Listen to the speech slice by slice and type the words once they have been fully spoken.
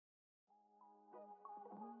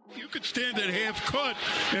You could stand at half court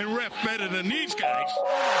and ref better than these guys.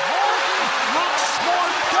 Knocks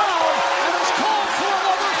Smart down and is called for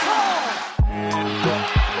another foul.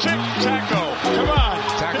 Taco, come on.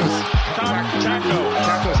 Taco's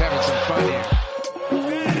having some fun here.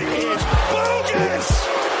 That is bogus.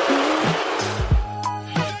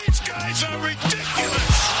 These guys are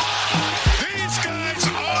ridiculous. These guys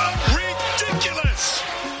are ridiculous.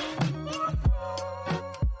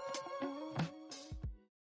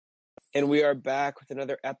 And we are back with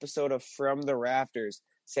another episode of From the Rafters.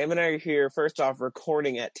 Sam and I are here, first off,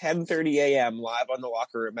 recording at 10:30 a.m. live on the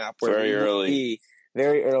Locker Room app. Very early,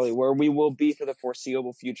 where we will be for the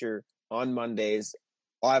foreseeable future on Mondays,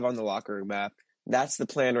 live on the Locker Room app. That's the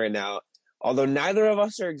plan right now. Although neither of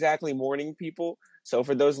us are exactly morning people, so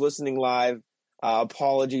for those listening live,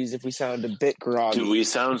 apologies if we sound a bit groggy. Dude, we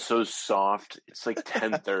sound so soft. It's like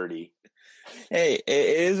 10:30. Hey, it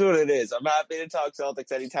is what it is. I'm happy to talk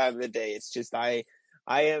Celtics any time of the day. It's just my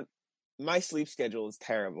sleep schedule is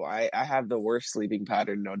terrible. I have the worst sleeping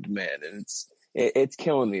pattern known to man, and it's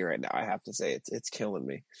killing me right now. I have to say it's killing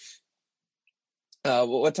me.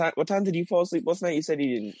 What time did you fall asleep last night? You said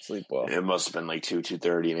you didn't sleep well. It must have been like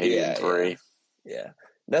 2:30, maybe even 3. Yeah.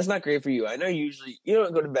 That's not great for you. I know you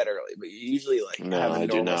don't go to bed early, but you usually have a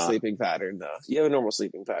normal sleeping pattern. You have a normal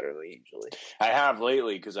sleeping pattern usually. I have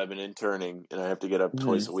lately because I've been interning and I have to get up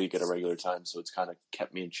twice a week at a regular time, so it's kind of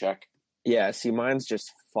kept me in check. Yeah, see, mine's just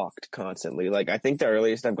fucked constantly. I think the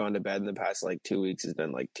earliest I've gone to bed in the past 2 weeks has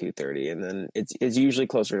been 2:30, and then it's usually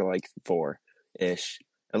closer to 4-ish.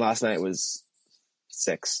 And last night was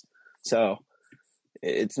 6, so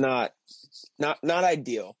it's not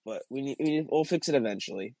ideal, but we'll fix it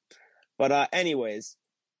eventually. But anyways,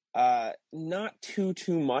 not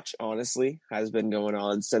too much honestly has been going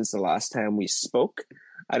on since the last time we spoke.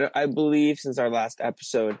 I believe since our last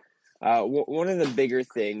episode, one of the bigger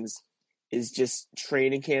things is just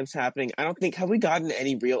training camps happening. I don't think have we gotten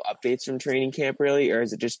any real updates from training camp really, or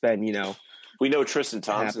has it just been we know Tristan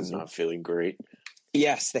Thompson's not feeling great.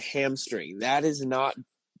 Yes, the hamstring. That's not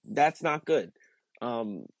good.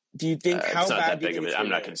 Do you think how it's not bad that big of it? I'm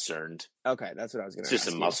not concerned. Okay, that's what I was going to ask. It's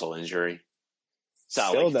just a muscle injury. It's not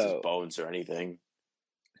Still, like it's his bones or anything.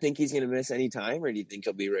 Think he's going to miss any time, or do you think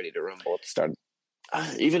he'll be ready to rumble at the start?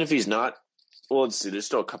 Even if he's not, well, let's see. There's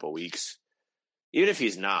still a couple weeks. Even if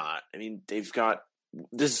he's not, I mean, this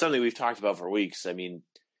is something we've talked about for weeks. I mean,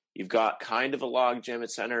 you've got kind of a logjam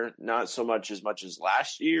at center, not so much as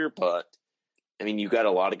last year, but I mean, you've got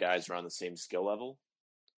a lot of guys around the same skill level.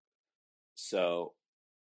 So,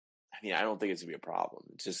 I mean, I don't think it's going to be a problem.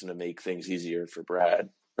 It's just going to make things easier for Brad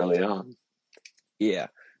early on. Yeah.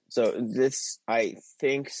 So this, I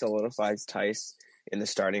think, solidifies Tice in the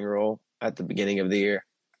starting role at the beginning of the year.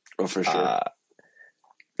 Oh, for sure.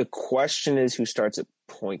 The question is who starts at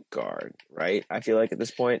point guard, right? I feel like at this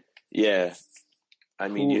point. Yeah. I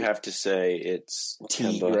mean, you have to say it's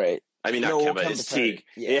Teague, Kemba. right? I mean, not Kemba, it's Teague.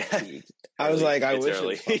 Yeah. Teague. I was I wish it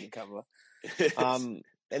was fucking Kemba.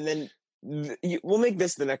 And then we'll make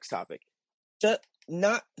this the next topic. How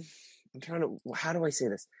do I say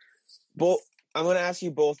this? I'm going to ask you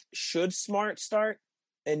both, should Smart start?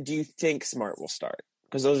 And do you think Smart will start?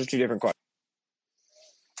 Because those are two different questions.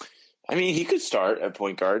 I mean, he could start at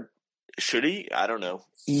point guard. Should he? I don't know.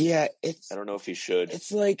 Yeah. I don't know if he should.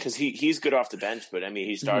 It's because he's good off the bench, but I mean,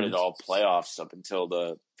 he started all playoffs up until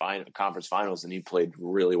the conference finals, and he played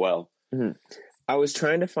really well. Mm-hmm. I was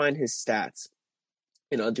trying to find his stats,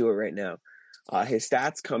 and I'll do it right now. His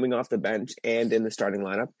stats coming off the bench and in the starting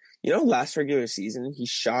lineup. Last regular season, he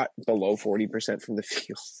shot below 40% from the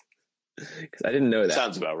field. Because I didn't know that.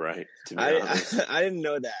 Sounds about right, to be honest. I didn't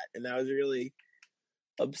know that, and that was really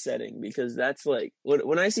upsetting because that's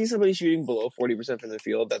when I see somebody shooting below 40% from the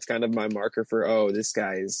field, that's kind of my marker for, this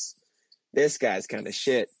guy's kind of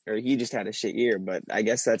shit, or he just had a shit year. But I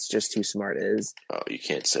guess that's just who Smart is. Oh, you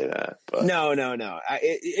can't say that. But. No.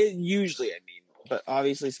 It usually, but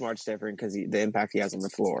obviously Smart's different because the impact he has on the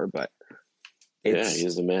floor. But he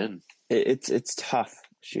is the man. It's tough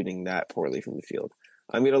shooting that poorly from the field.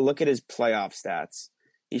 I'm going to look at his playoff stats.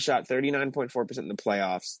 He shot 39.4% in the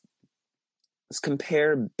playoffs. Let's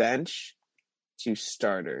compare bench to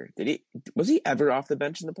starter. Was he ever off the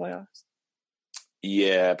bench in the playoffs?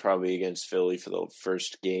 Yeah, probably against Philly for the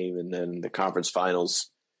first game, and then the conference finals.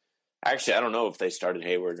 Actually, I don't know if they started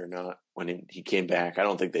Hayward or not when he came back. I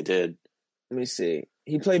don't think they did. Let me see.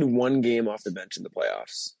 He played one game off the bench in the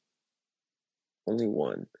playoffs. Only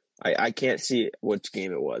one. I can't see which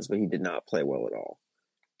game it was, but he did not play well at all.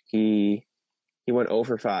 He went 0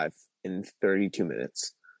 for 5 in 32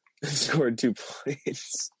 minutes and scored 2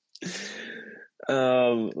 points.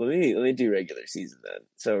 Let me do regular season then.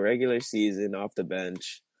 So regular season off the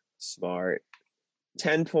bench, Smart,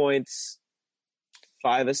 10 points,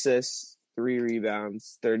 5 assists, 3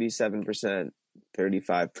 rebounds, 37%,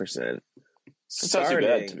 35%. It's not too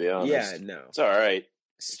bad, to be honest. Yeah, no. It's all right.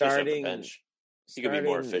 Starting bench. He could be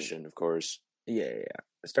more efficient, of course. Yeah.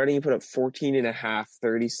 Starting, he put up 14.5,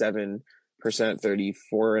 37%,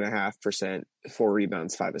 34.5%, 4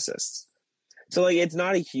 rebounds, 5 assists. So, like, it's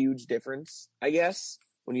not a huge difference, I guess,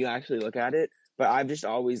 when you actually look at it. But I've just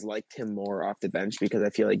always liked him more off the bench because I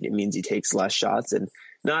feel like it means he takes less shots. And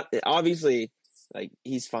not, obviously, like,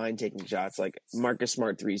 he's fine taking shots. Like, Marcus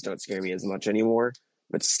Smart threes don't scare me as much anymore.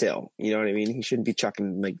 But still, you know what I mean? He shouldn't be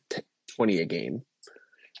chucking, like, 20 a game.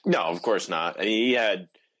 No, of course not. I mean,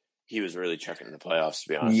 he was really chucking in the playoffs, to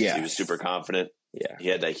be honest. Yes. He was super confident. Yeah. He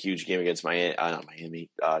had that huge game against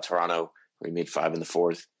Toronto, where he made 5 in the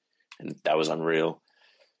fourth. And that was unreal.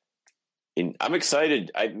 And I'm excited.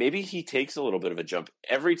 Maybe he takes a little bit of a jump.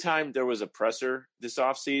 Every time there was a presser this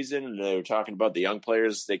offseason and they were talking about the young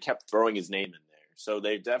players, they kept throwing his name in there. So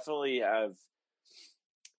they definitely have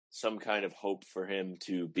some kind of hope for him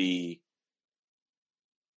to be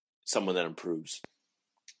someone that improves.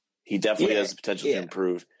 He definitely has the potential to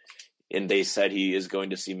improve. And they said he is going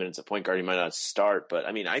to see minutes at point guard. He might not start, but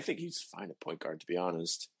I mean, I think he's fine at point guard, to be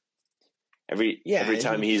honest. Every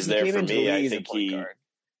time he's there for me, I think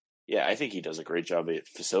I think he does a great job at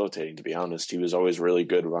facilitating, to be honest. He was always really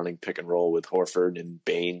good running pick and roll with Horford and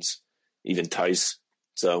Baines, even Tice.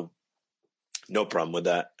 So no problem with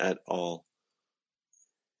that at all.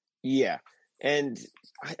 Yeah. And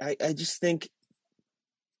I just think,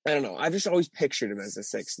 I don't know. I've just always pictured him as a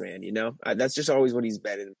sixth man, you know? That's just always what he's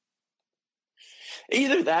been in.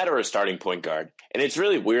 Either that or a starting point guard. And it's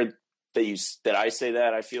really weird that I say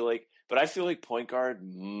that, I feel like. But I feel like point guard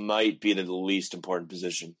might be the least important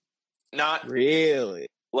position. Not really.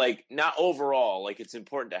 Like, not overall. Like, it's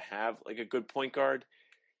important to have, like, a good point guard.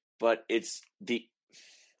 But it's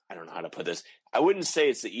I don't know how to put this. I wouldn't say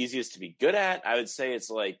it's the easiest to be good at. I would say it's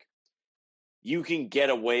like, you can get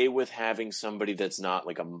away with having somebody that's not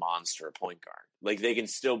like a monster point guard. Like, they can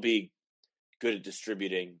still be good at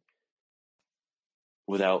distributing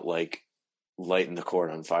without, like, lighting the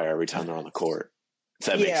court on fire every time they're on the court. If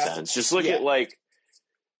that makes sense. Just look at, like,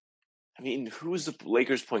 I mean, who was the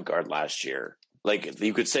Lakers point guard last year? Like,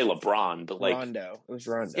 you could say LeBron, but like Rondo. It was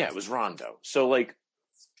Rondo. Yeah, it was Rondo. So, like,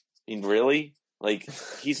 I mean, really? Like,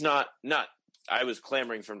 he's not I was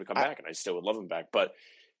clamoring for him to come back, and I still would love him back, but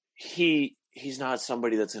he's not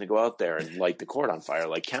somebody that's going to go out there and light the court on fire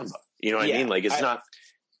like Kemba. You know what I mean? Like,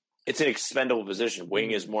 it's an expendable position. Wing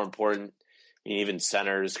is more important. I mean, even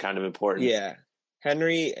center is kind of important. Yeah.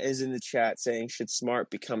 Henry is in the chat saying, should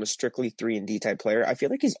Smart become a strictly 3-and-D type player? I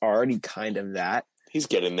feel like he's already kind of that. He's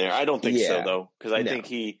getting there. I don't think so, though, because I think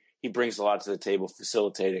he brings a lot to the table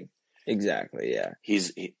facilitating. Exactly, yeah.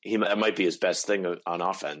 That might be his best thing on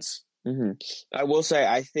offense. Mm-hmm. I will say,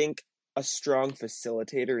 I think a strong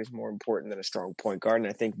facilitator is more important than a strong point guard,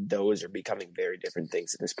 and I think those are becoming very different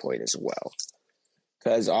things at this point as well.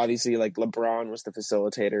 Because obviously, like, LeBron was the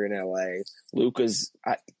facilitator in LA. Luka's,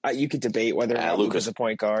 you could debate whether or not Luka's a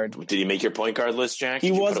point guard. Did he make your point guard list, Jack?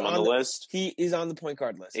 Did you put him on the list? He is on the point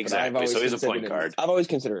guard list. Exactly. So he's a point guard. I've always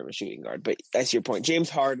considered him a shooting guard, but that's your point. James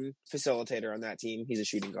Harden, facilitator on that team. He's a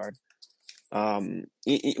shooting guard.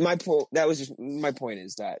 My point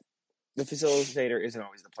is that the facilitator isn't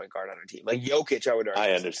always the point guard on our team. Like Jokic, I would argue.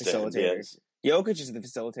 I understand. Yes. Jokic is the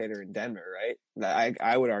facilitator in Denver, right?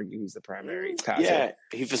 I would argue he's the primary passer. Yeah,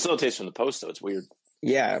 he facilitates from the post, though. It's weird.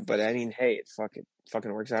 Yeah, but I mean, hey, it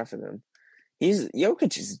fucking works out for them.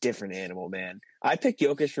 Jokic is a different animal, man. I picked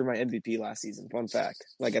Jokic for my MVP last season. Fun fact.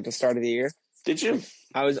 Like at the start of the year. Did you?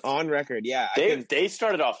 I was on record, yeah. They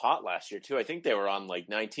started off hot last year, too. I think they were on like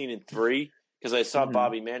 19-3 because I saw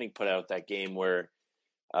Bobby Manning put out that game where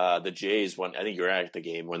the Jays won. I think you were at the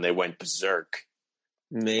game when they went berserk.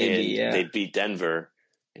 Maybe, and they beat Denver,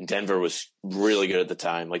 and Denver was really good at the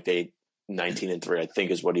time. Like 19-3, I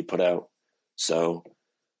think, is what he put out. So,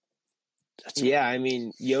 I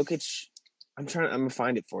mean, Jokic. I'm gonna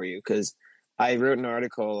find it for you because I wrote an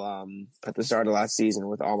article at the start of last season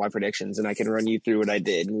with all my predictions, and I can run you through what I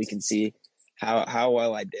did, and we can see how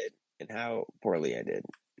well I did and how poorly I did.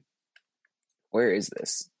 Where is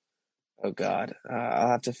this? Oh God, I'll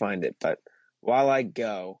have to find it. But while I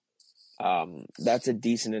go. That's a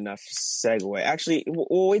decent enough segue. Actually,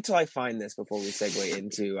 we'll wait till I find this before we segue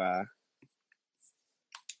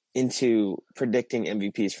into predicting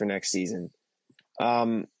MVPs for next season.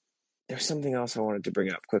 There's something else I wanted to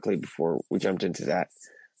bring up quickly before we jumped into that.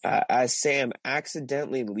 As Sam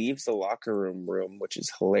accidentally leaves the locker room, which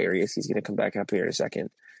is hilarious. He's going to come back up here in a second.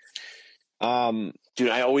 Dude,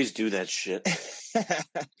 I always do that shit.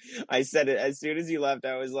 I said it as soon as he left.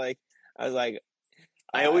 I was like,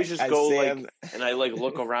 I always just go Sam, and I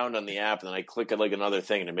look around on the app and then I click at another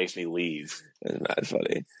thing and it makes me leave. It's not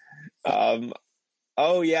funny.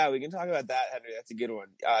 Oh yeah, we can talk about that, Henry. That's a good one.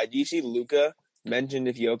 Do you see Luka mentioned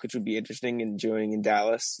if Jokic would be interesting in joining in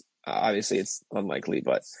Dallas? Obviously, it's unlikely,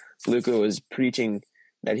 but Luka was preaching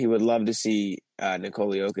that he would love to see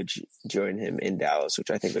Nikola Jokic join him in Dallas,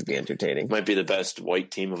 which I think would be entertaining. Might be the best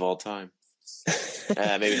white team of all time.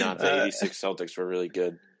 Maybe not. The 86 Celtics were really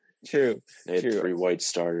good. True. They had 3 white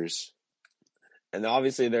starters. And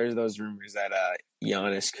obviously there's those rumors that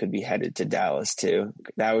Giannis could be headed to Dallas too.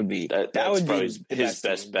 That would be that's probably his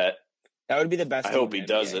best bet. That would be the best. I hope he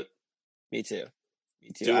does it. Me too.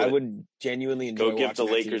 I would genuinely enjoy. Go give the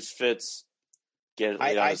Lakers fits. Get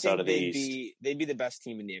Giannis out of the East. They'd be the best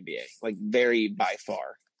team in the NBA, like very by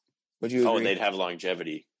far. Would you agree? Oh, and they'd have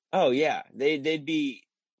longevity. Oh yeah, they'd be.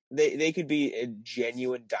 They could be a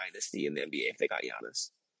genuine dynasty in the NBA if they got Giannis,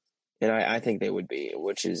 and I think they would be,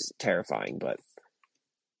 which is terrifying. But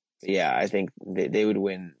yeah, I think they would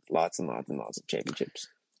win lots and lots and lots of championships.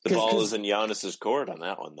 The ball is in Giannis's court on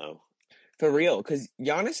that one, though. For real, because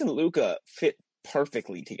Giannis and Luka fit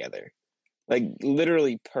perfectly together, like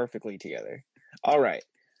literally perfectly together. All right,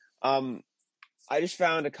 I just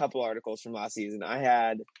found a couple articles from last season.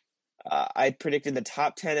 I predicted the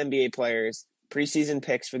top 10 NBA players, preseason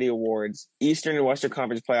picks for the awards, Eastern and Western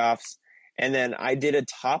Conference playoffs, and then I did a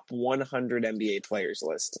top 100 NBA players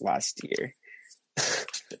list last year.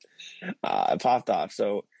 It popped off.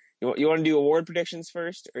 So you want to do award predictions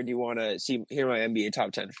first, or do you want to hear my NBA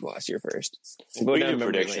top 10 from last year first? We'll go down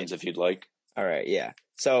predictions if you'd like. All right, yeah.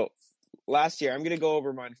 So last year, I'm going to go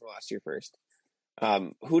over mine from last year first.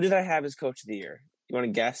 Who did I have as coach of the year? You want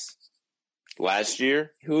to guess? Last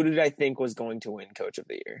year? Who did I think was going to win coach of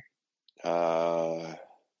the year? Let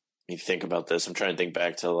me think about this. I'm trying to think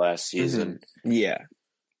back to the last season. Mm-hmm. Yeah.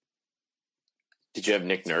 Did you have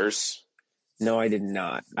Nick Nurse? No, I did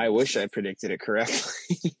not. I wish I predicted it correctly.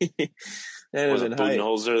 Was it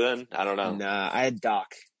Budenholzer then? I don't know. Nah, I had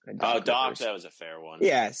Doc. Doc, that was a fair one.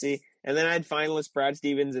 Yeah, see? And then I had finalists Brad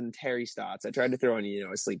Stevens and Terry Stotts. I tried to throw in,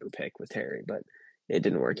 a sleeper pick with Terry, but it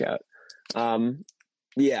didn't work out.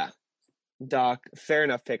 Yeah. Doc, fair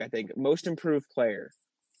enough pick, I think. Most improved player.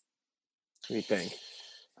 What do you think?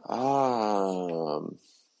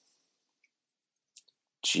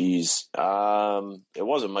 It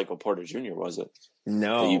wasn't Michael Porter Jr., was it?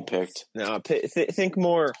 No. That you picked? No, think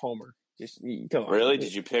more Homer. Just come on. Really?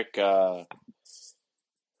 Did you pick who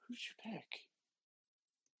did you pick?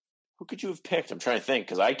 Who could you have picked? I'm trying to think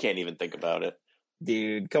because I can't even think about it.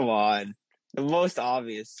 Dude, come on. The most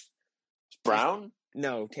obvious. Brown?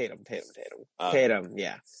 No, Tatum. Tatum,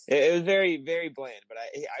 yeah. It was very, very bland, but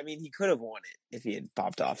I mean, he could have won it if he had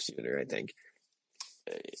popped off sooner, I think.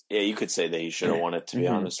 Yeah, you could say that he should have won it, to be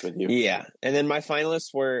honest with you. Yeah, and then my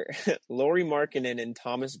finalists were Lauri Markkanen and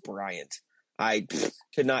Thomas Bryant. I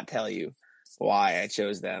could not tell you why I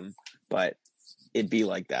chose them, but it'd be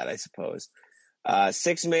like that, I suppose.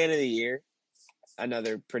 Sixth man of the year,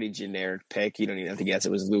 another pretty generic pick. You don't even have to guess.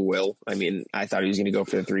 It was Lou Will. I mean, I thought he was going to go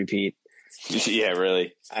for the three-peat. Yeah,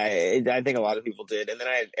 really. I think a lot of people did. And then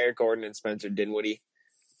I had Eric Gordon and Spencer Dinwiddie.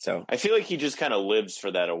 So I feel like he just kind of lives for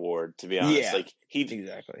that award, to be honest. Yeah, like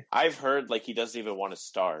exactly. I've heard like he doesn't even want to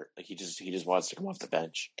start. Like he just wants to come off the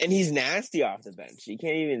bench. And he's nasty off the bench. He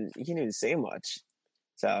can't even say much.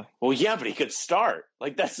 So well, yeah, but he could start.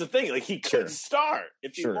 Like that's the thing. Like he could start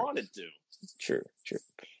if he wanted to. True.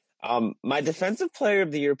 My defensive player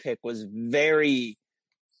of the year pick was very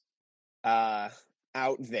out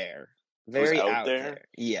there. Very out there.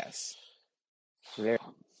 Yes. Very.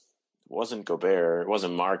 It wasn't Gobert. It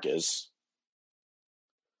wasn't Marcus.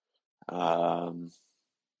 I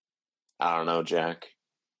don't know, Jack.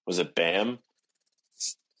 Was it Bam?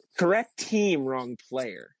 Correct team, wrong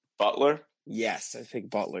player. Butler? Yes, I picked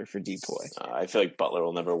Butler for Depoy. I feel like Butler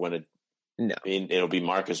will never win it. No. I mean, it'll be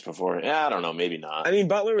Marcus before. Yeah, I don't know. Maybe not. I mean,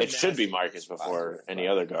 Butler. It should be Marcus before any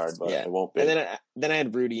other guard, but it won't be. And then I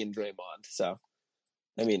had Rudy and Draymond. So,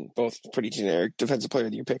 I mean, both pretty generic defensive player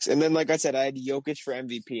of the year picks. And then, like I said, I had Jokic for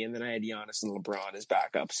MVP, and then I had Giannis and LeBron as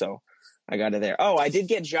backup. So, I got it there. Oh, I did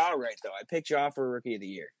get Ja right, though. I picked Ja for Rookie of the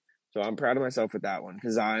Year. So, I'm proud of myself with that one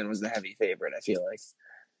because Zion was the heavy favorite, I feel like.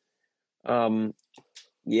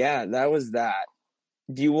 Yeah, that was that.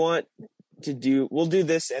 Do you want to do – we'll do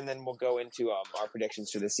this, and then we'll go into our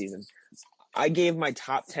predictions for this season. I gave my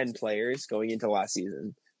top 10 players going into last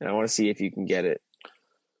season, and I want to see if you can get it.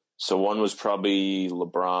 So one was probably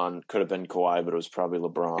LeBron. Could have been Kawhi, but it was probably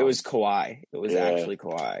LeBron. It was Kawhi. It was actually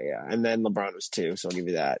Kawhi, yeah. And then LeBron was 2, so I'll give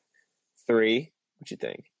you that. 3, what you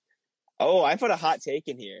think? Oh, I put a hot take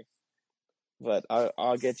in here. But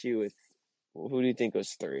I'll get you with, who do you think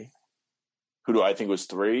was 3? Who do I think was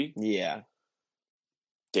 3? Yeah.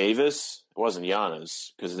 Davis? It wasn't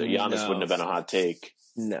Giannis, because Giannis wouldn't have been a hot take.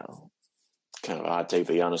 No. Kind of a hot take,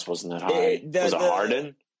 but Giannis wasn't that high. Was it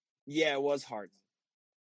Harden? Yeah, it was Harden.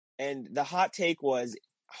 And the hot take was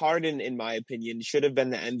Harden, in my opinion, should have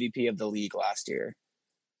been the MVP of the league last year.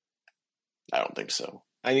 I don't think so.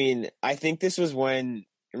 I mean, I think this was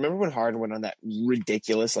remember when Harden went on that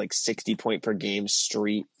ridiculous, 60-point per game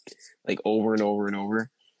streak, over and over and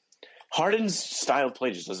over? Harden's style of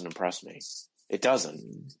play just doesn't impress me. It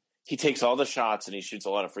doesn't. He takes all the shots and he shoots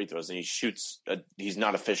a lot of free throws, and he's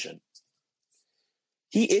not efficient.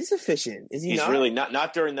 He is efficient. Is he not? He's really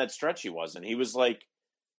not during that stretch he wasn't.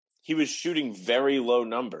 He was shooting very low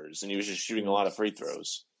numbers, and he was just shooting a lot of free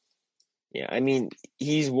throws. Yeah, I mean,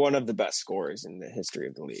 he's one of the best scorers in the history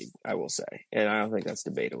of the league, I will say. And I don't think that's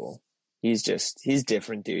debatable. He's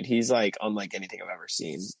different, dude. He's unlike anything I've ever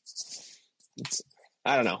seen.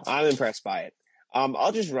 I don't know. I'm impressed by it.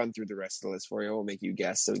 I'll just run through the rest of the list for you. We'll make you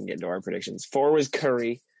guess so we can get into our predictions. 4 was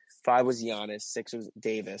Curry. 5 was Giannis. 6 was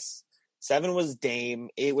Davis. 7 was Dame.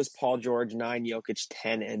 8 was Paul George. 9 Jokic.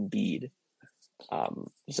 10 Embiid.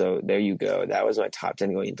 So there you go. That was my top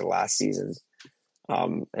 10 going into last season.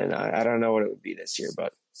 And I don't know what it would be this year,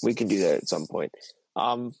 but we can do that at some point.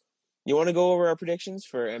 You want to go over our predictions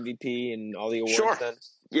for MVP and all the awards? Sure. Then?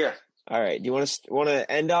 Yeah. All right. Do you want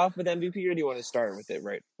to end off with MVP, or do you want to start with it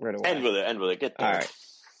right away? End with it. Get there.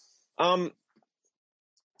 All right.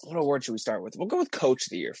 What award should we start with? We'll go with Coach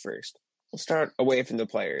of the Year first. We'll start away from the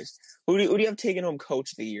players. Who do you have taken home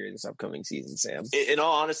Coach of the Year this upcoming season, Sam? In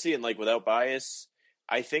all honesty, and without bias,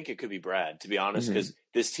 I think it could be Brad, to be honest, because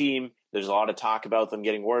this team, there's a lot of talk about them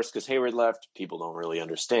getting worse because Hayward left. People don't really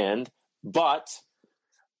understand. But,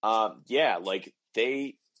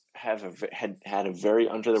 they have had a very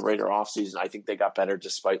under-the-radar offseason. I think they got better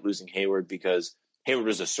despite losing Hayward because Hayward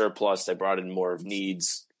was a surplus. They brought in more of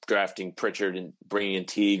needs, drafting Pritchard and bringing in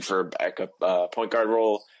Teague for a backup point guard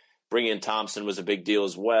role. Bringing in Thompson was a big deal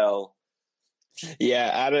as well. Yeah,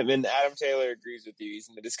 Adam Taylor agrees with you. He's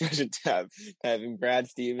in the discussion tab, having Brad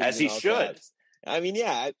Stevens. As he should. Tabs. I mean,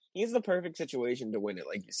 yeah, he's the perfect situation to win it,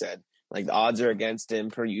 like you said. The odds are against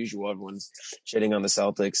him, per usual. Everyone's shitting on the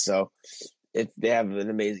Celtics. So if they have an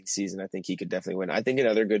amazing season, I think he could definitely win. I think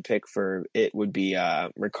another good pick for it would be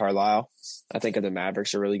Rick Carlisle. I think the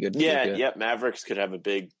Mavericks are really good. Yeah, Mavericks could have a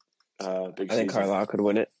big season. I think Carlisle could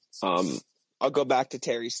win it. I'll go back to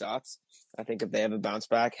Terry Stotts. I think if they have a bounce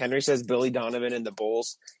back. Henry says Billy Donovan and the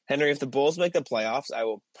Bulls. Henry, if the Bulls make the playoffs, I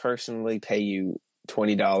will personally pay you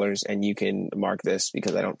 $20, and you can mark this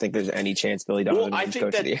because I don't think there's any chance Billy Donovan is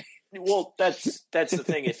coach of the year. Well, that's the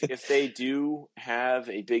thing. If they do have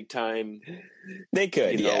a big time, they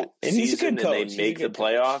could, and he's a good coach. And they make the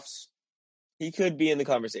playoffs, he could be in the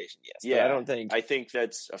conversation. Yes, yeah. But I think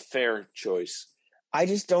that's a fair choice. I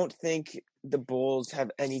just don't think the Bulls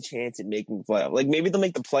have any chance at making the playoff. Maybe they'll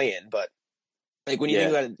make the play-in, but when you think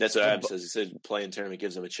about it, that's what Adam says. He said play-in tournament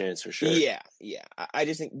gives them a chance for sure. Yeah. I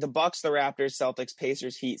just think the Bucks, the Raptors, Celtics,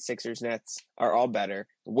 Pacers, Heat, Sixers, Nets are all better.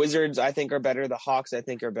 Wizards, I think, are better. The Hawks, I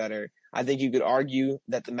think, are better. I think you could argue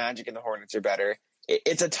that the Magic and the Hornets are better.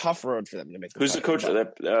 It's a tough road for them to make. Who's the coach of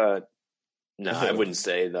that? No, I wouldn't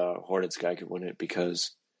say the Hornets guy could win it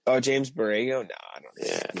because. Oh, James Borrego? No, I don't.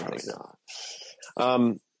 Yeah, probably not.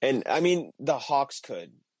 And I mean, the Hawks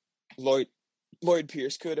could. Lloyd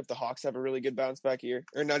Pierce could if the Hawks have a really good bounce back year,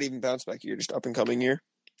 or not even bounce back year, just up and coming year.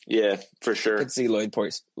 Yeah, for sure. I could see Lloyd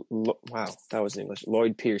Pierce. Wow, that was English.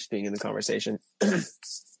 Lloyd Pierce being in the conversation.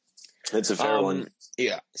 That's a fair one.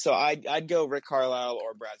 Yeah, so I'd go Rick Carlisle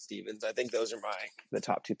or Brad Stevens. I think those are the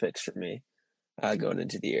top 2 picks for me going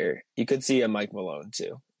into the year. You could see a Mike Malone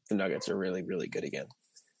too. The Nuggets are really, really good again.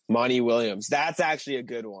 Monty Williams, that's actually a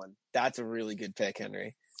good one. That's a really good pick,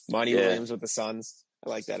 Henry. Monty Williams with the Suns. I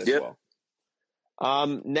like that as well.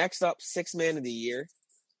 Next up, 6th man of the year.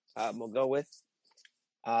 We'll go with.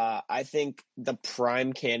 I think the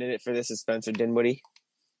prime candidate for this is Spencer Dinwiddie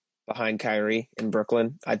behind Kyrie in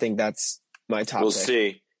Brooklyn. I think that's my top. We'll pick.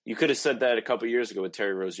 See. You could have said that a couple years ago with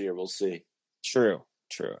Terry Rozier. We'll see. True.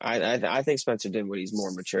 I think Spencer Dinwiddie's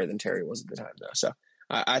more mature than Terry was at the time, though. So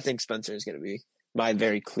I think Spencer is going to be my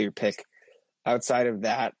very clear pick. Outside of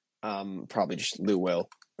that, probably just Lou Will,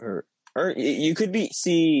 or you could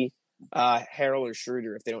see Harrell or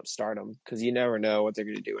Schroeder if they don't start them, because you never know what they're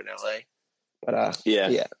going to do in LA. But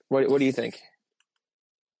yeah. What do you think?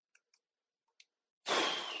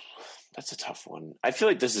 That's a tough one. I feel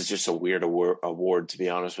like this is just a weird award, to be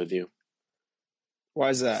honest with you. Why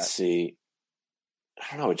is that? Let's see.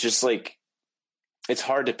 I don't know. It's just like it's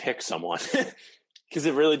hard to pick someone because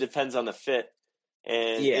it really depends on the fit,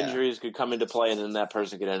 and injuries could come into play, and then that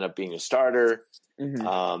person could end up being a starter.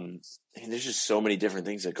 Mm-hmm. There's just so many different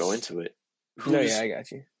things that go into it. I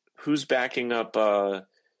got you. Who's backing up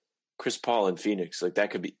Chris Paul in Phoenix? Like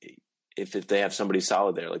that could be if they have somebody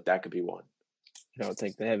solid there. Like that could be one. I don't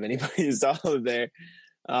think they have anybody solid there.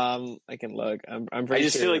 I can look. I'm pretty I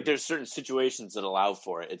just sure. feel like there's certain situations that allow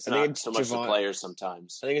for it. It's not so much the players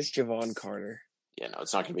sometimes. I think it's Javon Carter. Yeah, no,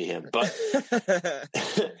 it's not going to be him. But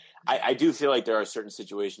I do feel like there are certain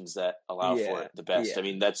situations that allow for it the best. Yeah.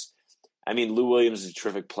 Lou Williams is a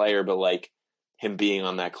terrific player, but like him being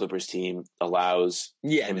on that Clippers team allows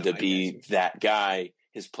him to be that guy.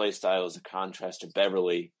 His play style is a contrast to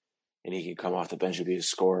Beverly, and he can come off the bench and be a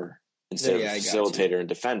scorer instead of a facilitator and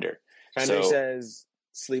defender. Fender says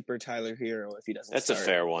sleeper Tyler Hero if he doesn't That's start. A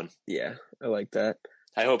fair one. Yeah, I like that.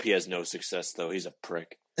 I hope he has no success, though. He's a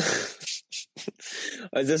prick.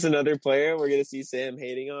 Is this another player we're going to see Sam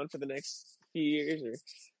hating on for the next few years? Or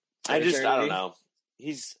I don't know.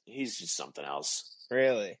 He's just something else.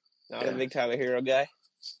 Really? Not a big Tyler Hero guy?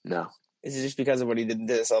 No. Is it just because of what he did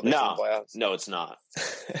to the Celtics in the playoffs? No, it's not.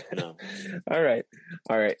 No. All right.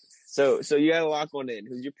 So you got to lock one in.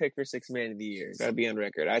 Who's your pick for sixth man of the year? Got to be on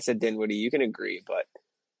record. I said Dinwiddie. You can agree, but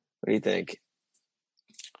what do you think?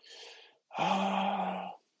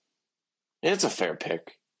 It's a fair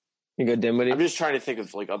pick. You go Dinwiddie? I'm just trying to think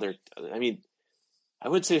of like other. I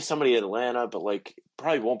would say somebody in Atlanta, but like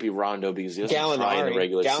probably won't be Rondo because he doesn't try in the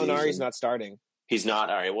regular season. Gallinari's not starting. He's not.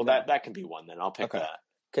 All right. Well, that can be one then. I'll pick that.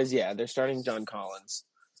 Because they're starting John Collins.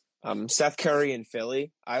 Seth Curry in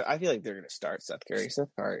Philly. I feel like they're going to start Seth Curry.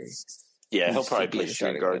 Yeah, he'll probably play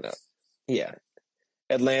shooting guard. Yeah.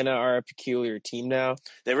 Atlanta are a peculiar team now.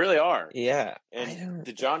 They really are. Yeah. And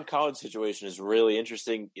the John Collins situation is really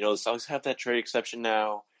interesting. You know, the Celtics have that trade exception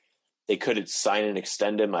now. They could sign and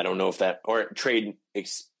extend him. I don't know if that – or trade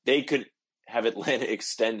 – they could have Atlanta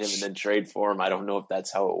extend him and then trade for him. I don't know if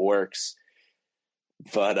that's how it works.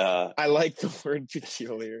 But I like the word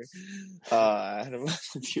peculiar. I don't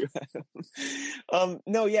know.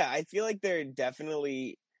 No, yeah, I feel like they're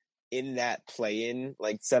definitely in that play-in,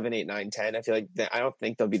 like 7, 8, 9, 10. I feel like I don't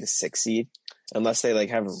think they'll be the 6th seed unless they like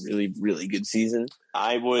have a really, really good season.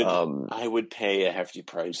 I would pay a hefty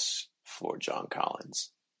price for John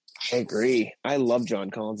Collins. I agree. I love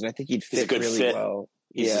John Collins, and I think he'd fit really well.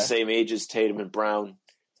 He's the same age as Tatum and Brown.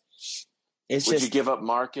 Would you give up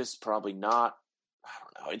Marcus? Probably not. I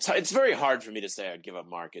don't know. It's very hard for me to say I'd give up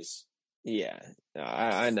Marcus. Yeah, no,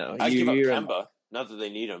 I know. I'd give up Kemba. Not that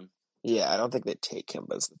they need him. Yeah, I don't think they'd take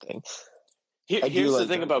Kemba is the thing. Here's the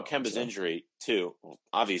thing about Kemba's injury, too. Well,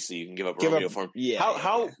 obviously, you can give up Romeo for him. Yeah,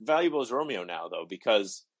 how valuable is Romeo now, though?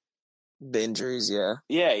 Because the injuries, yeah.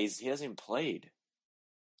 Yeah, he hasn't even played.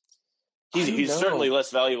 He's certainly less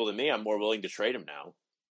valuable than me. I'm more willing to trade him now.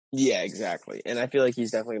 Yeah, exactly. And I feel like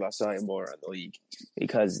he's definitely less valuable around the league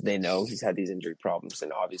because they know he's had these injury problems,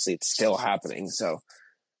 and obviously it's still happening. So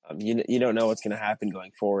you don't know what's going to happen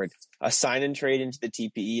going forward. A sign and trade into the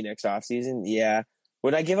TPE next offseason, yeah.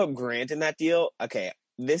 Would I give up Grant in that deal? Okay,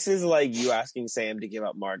 this is like you asking Sam to give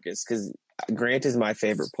up Marcus because Grant is my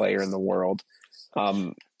favorite player in the world.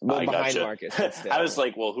 Behind Marcus. I was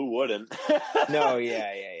like, well, who wouldn't? No,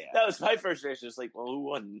 yeah. That was my first reaction. It's like, well, who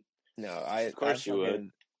wouldn't? No, of course you would.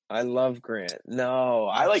 I love Grant. No,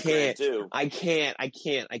 I like Grant too. I can't.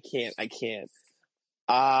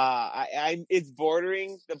 It's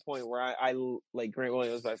bordering the point where I like Grant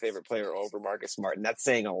Williams is my favorite player over Marcus Smart, and that's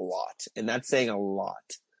saying a lot.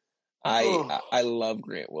 I love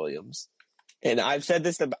Grant Williams. And I've said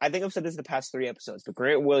this. I think I've said this the past 3 episodes. But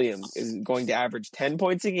Grant Williams is going to average 10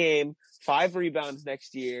 points a game, 5 rebounds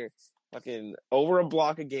next year, fucking over a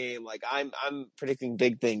block a game. Like I'm predicting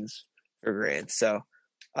big things for Grant. So,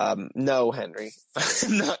 no, Henry,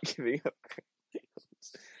 I'm not giving up Grant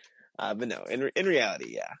Williams. But no, in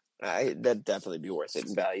reality, yeah, that'd definitely be worth it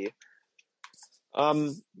in value.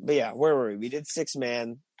 But yeah, where were we? We did 6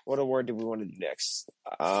 man. What award do we want to do next?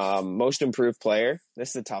 Most improved player. This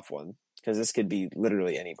is a tough one. Because this could be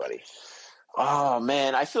literally anybody. Oh,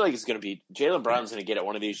 man. I feel like it's going to be – Jaylen Brown's going to get it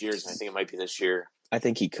one of these years, and I think it might be this year. I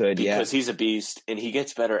think he could, because he's a beast, and he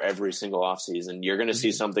gets better every single offseason. You're going to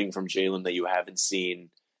see something from Jaylen that you haven't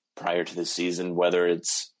seen prior to this season, whether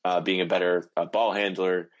it's being a better ball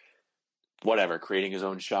handler, whatever, creating his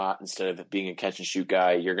own shot instead of being a catch-and-shoot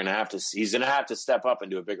guy. He's going to have to step up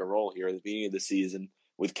and do a bigger role here at the beginning of the season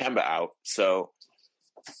with Kemba out. So,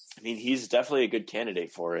 I mean, he's definitely a good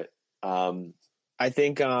candidate for it. I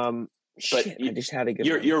think Shit, I just had a good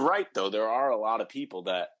one. You're right, though. There are a lot of people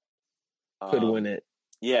that Could win it.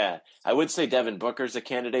 Yeah, I would say Devin Booker's a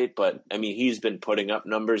candidate, but I mean, he's been putting up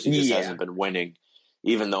numbers. He just hasn't been winning,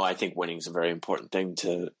 even though I think winning is a very important thing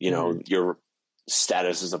to, your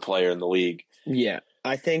status as a player in the league. Yeah,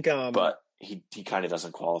 I think. But he kind of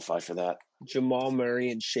doesn't qualify for that. Jamal Murray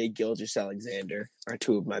and Shai Gilgeous-Alexander are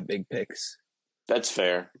two of my big picks. That's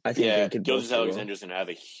fair. I think Gilgeous-Alexander's going to have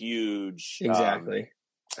a huge, a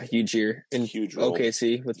huge year in huge role.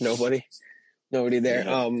 OKC with nobody there.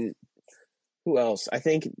 Yeah. Who else? I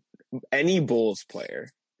think any Bulls player,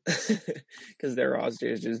 because their roster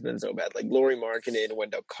has just been so bad. Like Lauri Markkanen,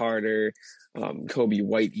 Wendell Carter, Kobe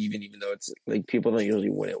White, even though it's like people don't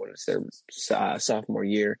usually win it when it's their sophomore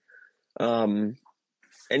year.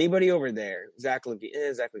 Anybody over there? Zach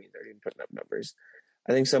LaVine. Zach LaVine's already been putting up numbers.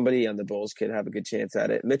 I think somebody on the Bulls could have a good chance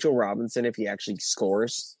at it. Mitchell Robinson, if he actually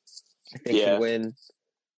scores, I think could win.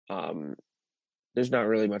 There's not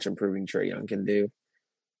really much improving Trae Young can do.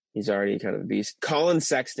 He's already kind of a beast. Colin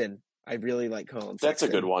Sexton. I really like Colin Sexton. That's a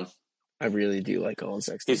good one. I really do like Colin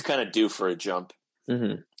Sexton. He's kind of due for a jump.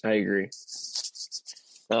 Mm-hmm. I agree.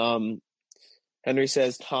 Henry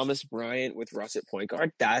says Thomas Bryant with Russ at point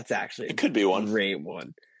guard. That's actually it could be one. Great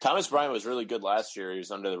one. Thomas Bryant was really good last year. He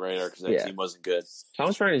was under the radar because that team wasn't good.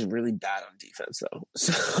 Thomas Bryant is really bad on defense, though.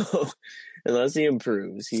 So unless he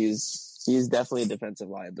improves, he's definitely a defensive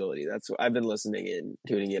liability. That's what I've been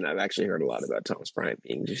tuning in. I've actually heard a lot about Thomas Bryant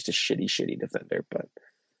being just a shitty defender. But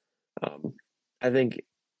I think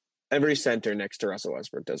every center next to Russell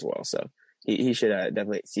Westbrook does well. So he should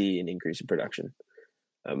definitely see an increase in production.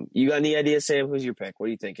 You got any ideas, Sam? Who's your pick? What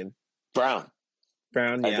are you thinking? Brown.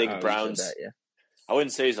 Yeah, I think Brown's. That, yeah. I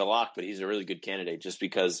wouldn't say he's a lock, but he's a really good candidate just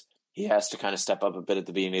because he has to kind of step up a bit at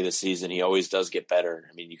the beginning of the season. He always does get better.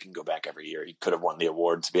 I mean, you can go back every year. He could have won the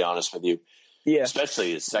award, to be honest with you. Yeah.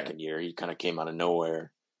 Especially his second year. He kind of came out of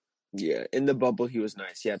nowhere. Yeah. In the bubble, he was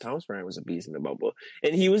nice. Yeah, Thomas Bryant was a beast in the bubble.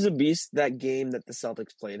 And he was a beast that game that the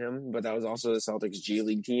Celtics played him, but that was also the Celtics G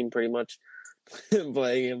League team pretty much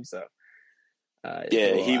playing him. So,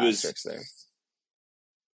 he was there.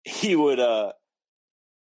 He would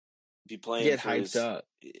be playing. Get hyped up.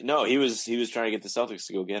 No, he was trying to get the Celtics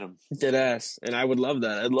to go get him. Deadass. And I would love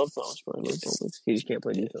that. I'd love Thomas Bryant. He just can't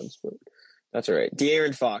play defense, but that's all right.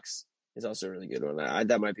 De'Aaron Fox is also a really good one.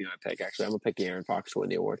 That might be my pick, actually. I'm going to pick De'Aaron Fox to win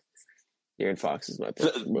the award. De'Aaron Fox is my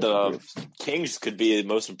pick. The Kings could be the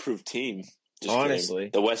most improved team. Honestly.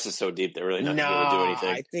 Kidding. The West is so deep, they're really not going to be able to do anything.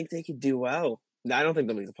 I think they could do well. I don't think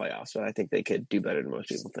they'll make the playoffs, but I think they could do better than most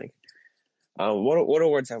people think. What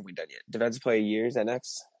awards have we done yet? Defensive Player of the Year, is that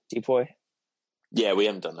next? Depoy? Yeah, we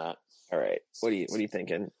haven't done that. All right. What are you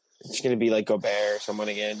thinking? It's going to be like Gobert or someone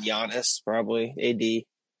again. Giannis, probably. AD. I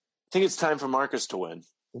think it's time for Marcus to win.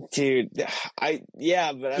 Dude, but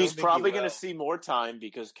he's probably going to see more time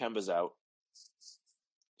because Kemba's out.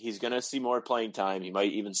 He's going to see more playing time. He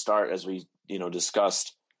might even start, as we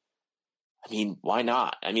discussed. I mean, why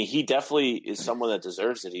not? I mean, he definitely is someone that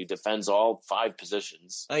deserves it. He defends all 5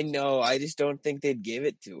 positions. I know. I just don't think they'd give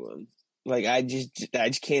it to him. Like, I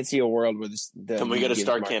just can't see a world where Then we got to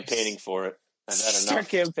start campaigning for it. Start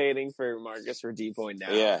campaigning for Marcus or Depoy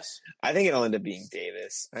now. Yes. I think it'll end up being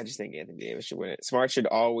Davis. I just think Anthony Davis should win it. Smart should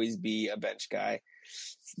always be a bench guy.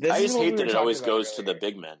 I just hate that it always goes to the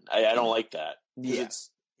big men. I don't like that. Yeah,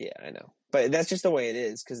 I know. But that's just the way it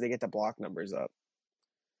is because they get the block numbers up.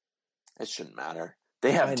 It shouldn't matter.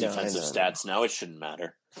 They have defensive stats now. It shouldn't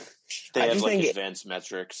matter. They have advanced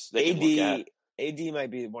metrics. They can look at. AD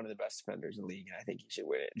might be one of the best defenders in the league, and I think he should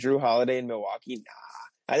win it. Drew Holiday in Milwaukee,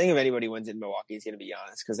 nah. I think if anybody wins in Milwaukee, it's going to be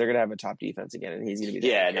Giannis because they're going to have a top defense again, and he's going to be.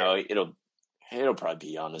 It'll probably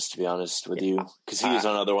be Giannis, to be honest with you, because he is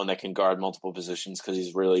another one that can guard multiple positions because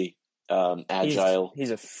he's really agile.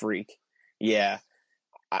 He's a freak. Yeah.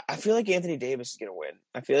 I feel like Anthony Davis is going to win.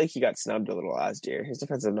 I feel like he got snubbed a little last year. His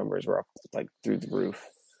defensive numbers were up like through the roof.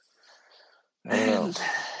 I don't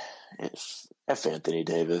know. F Anthony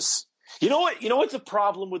Davis. You know what? You know what's a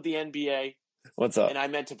problem with the NBA? What's up? And I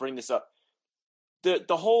meant to bring this up. The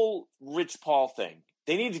whole Rich Paul thing.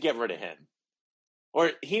 They need to get rid of him.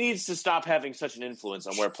 Or he needs to stop having such an influence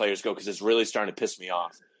on where players go because it's really starting to piss me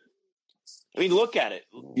off. I mean, look at it.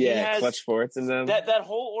 Yeah, Clutch Sports and them. That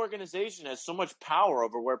whole organization has so much power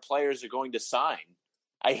over where players are going to sign.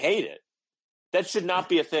 I hate it. That should not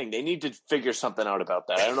be a thing. They need to figure something out about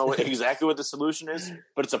that. I don't know exactly what the solution is,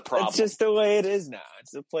 but it's a problem. It's just the way it is now.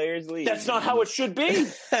 It's the players' league. That's not how it should be.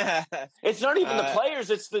 It's not even the players.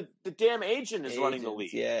 It's the damn agent is running the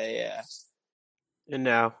league. Yeah. And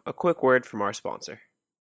now, a quick word from our sponsor.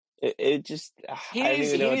 It just He I don't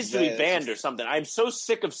needs, even know what to be say. banned or something. I'm so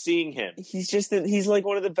sick of seeing him. He's like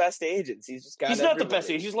one of the best agents. He's just got. He's not the everybody. best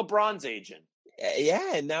agent. He's LeBron's agent.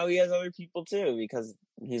 Yeah, and now he has other people too because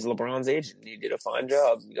he's LeBron's agent. He did a fine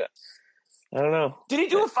job. I don't know. Did he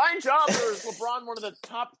do a fine job, or is LeBron one of the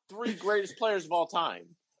top 3 greatest players of all time?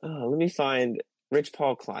 Let me find Rich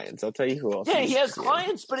Paul clients. I'll tell you who else. Yeah, he has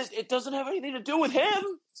clients, but it doesn't have anything to do with him.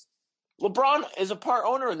 LeBron is a part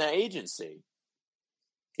owner in that agency.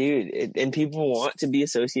 Dude, and people want to be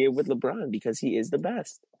associated with LeBron because he is the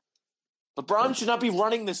best. LeBron should not be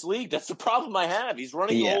running this league. That's the problem I have. He's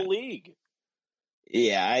running the whole league.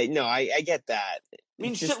 Yeah, I get that. I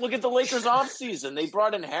mean, shit, look at the Lakers offseason. They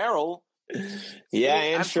brought in Harrell. Yeah,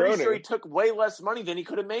 and I'm Schroeder. pretty sure he took way less money than he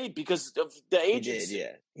could have made because of the agency.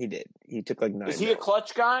 He did. He took like 9. Is he a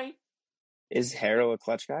clutch guy? Is Harrell a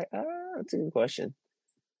clutch guy? That's a good question.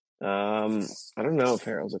 I don't know if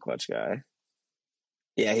Harrell's a clutch guy.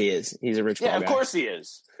 Yeah, he is. He's a rich Paul guy. Yeah, of course he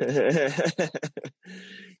is.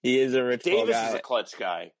 He is a rich Paul guy. Davis is a clutch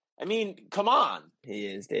guy. I mean, come on. He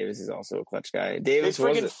is. Davis is also a clutch guy. They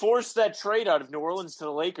freaking forced that trade out of New Orleans to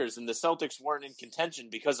the Lakers, and the Celtics weren't in contention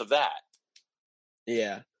because of that.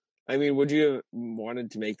 Yeah. I mean, would you have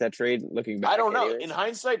wanted to make that trade looking back? I don't know. anyways? In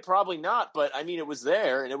hindsight, probably not. But, I mean, it was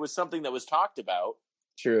there, and it was something that was talked about.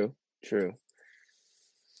 True.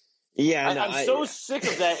 Yeah, I'm so sick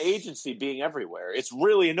of that agency being everywhere. It's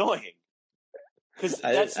really annoying. Because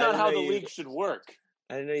that's not how the league should work.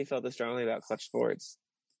 I didn't know you felt this strongly about clutch sports.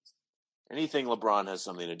 Anything LeBron has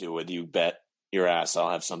something to do with, you bet your ass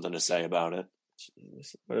I'll have something to say about it.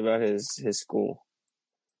 Jeez. What about his school?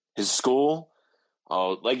 His school?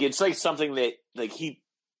 Oh, like it's like something that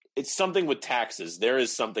it's something with taxes. There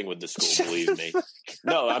is something with the school, believe me.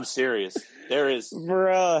 No, I'm serious. There is.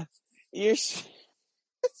 Bruh, he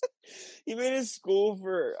made a school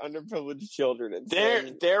for underprivileged children.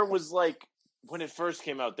 There was like, when it first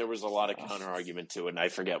came out, there was a lot of counter argument to it, and I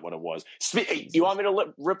forget what it was. You want me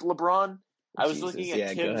to rip LeBron? I was looking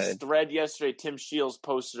at Tim's thread yesterday. Tim Shields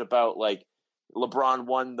posted about like LeBron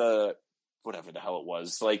won the whatever the hell it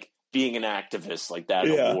was, like being an activist, like that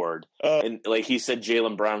award, and like he said,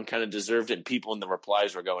 Jaylen Brown kind of deserved it. And people in the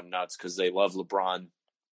replies were going nuts because they love LeBron.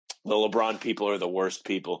 The LeBron people are the worst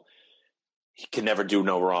people. He can never do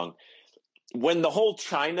no wrong. When the whole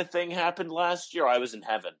China thing happened last year, I was in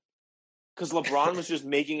heaven. Because LeBron was just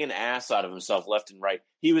making an ass out of himself left and right.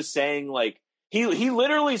 He was saying, like, he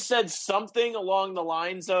literally said something along the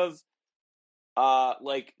lines of,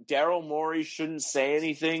 like, Daryl Morey shouldn't say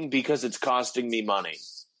anything because it's costing me money.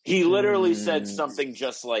 He literally said something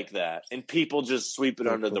just like that. And people just sweep it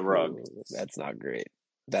under the rug. That's not great.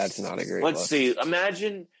 That's not a great Let's look. see.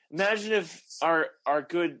 Imagine if our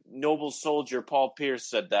good noble soldier Paul Pierce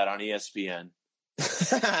said that on ESPN.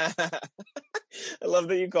 I love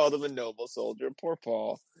that you called him a noble soldier. Poor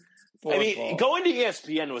Paul. Paul. Going to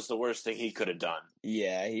ESPN was the worst thing he could have done.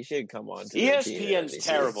 Yeah, he should come on to ESPN's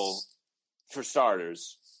terrible, for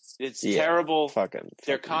starters. It's terrible.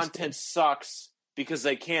 Their content sucks because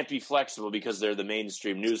they can't be flexible because they're the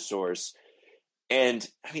mainstream news source. And,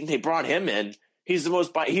 I mean, they brought him in. He's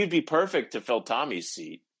he'd be perfect to fill Tommy's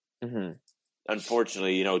seat. Mm-hmm.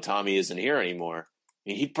 Unfortunately, Tommy isn't here anymore. I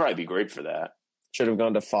mean, he'd probably be great for that. Should have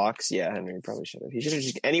gone to Fox. Yeah, Henry probably should have. He should have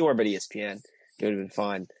just anywhere but ESPN. It would have been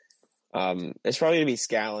fine. It's probably going to be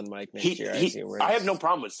Scal and Mike next year. I have no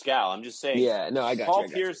problem with Scal. I'm just saying. Yeah, no, I got Paul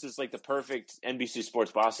you. Pierce is like the perfect NBC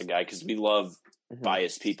Sports Boston guy because we love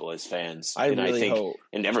biased people as fans. I hope.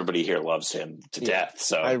 And everybody here loves him to death.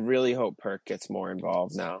 So I really hope Perk gets more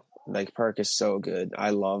involved now. Like, Perk is so good. I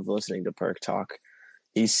love listening to Perk talk.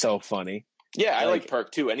 He's so funny. Yeah, I like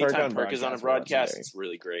Perk too. Anytime Perk is on a broadcast, it's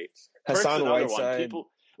really great. Hassan Whiteside.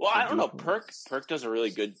 I don't know. Perk does a really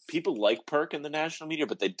good. People like Perk in the national media,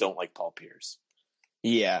 but they don't like Paul Pierce.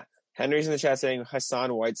 Yeah, Henry's in the chat saying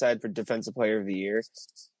Hassan Whiteside for Defensive Player of the Year.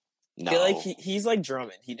 No, I feel like he's like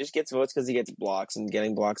Drummond. He just gets votes because he gets blocks, and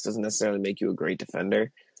getting blocks doesn't necessarily make you a great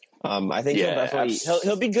defender. I think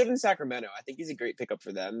he'll be good in Sacramento. I think he's a great pickup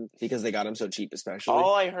for them because they got him so cheap, especially.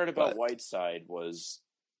 All I heard about Whiteside was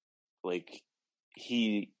like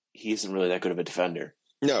he isn't really that good of a defender.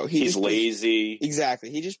 No, he's lazy.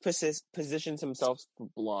 Exactly. He just positions himself for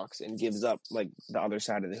blocks and gives up like the other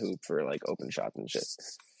side of the hoop for like open shots and shit.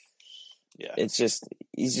 Yeah.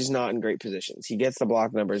 He's just not in great positions. He gets the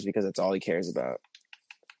block numbers because that's all he cares about,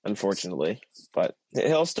 unfortunately. But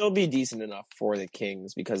he'll still be decent enough for the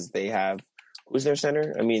Kings because they have who's their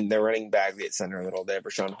center? I mean, they're running Bagley at center a little. They have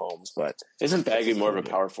Rashawn Holmes, but isn't Bagley more of a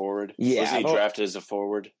power forward? Yeah, wasn't he drafted as a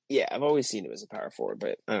forward? Yeah, I've always seen him as a power forward,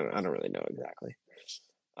 but I don't really know exactly.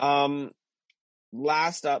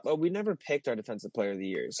 last up. Oh, we never picked our defensive player of the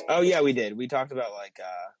years. Oh yeah, we did. We talked about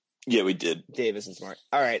Yeah, we did. Davis and Smart.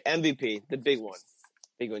 All right, MVP, the big one.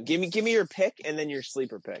 Big one. Give me your pick and then your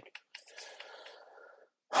sleeper pick.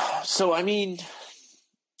 So, I mean,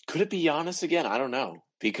 could it be Giannis again? I don't know.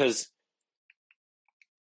 Because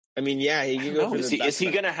I mean, yeah, he can go for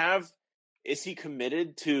is he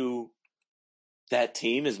committed to that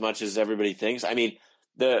team as much as everybody thinks? I mean,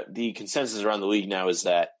 the consensus around the league now is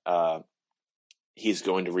that he's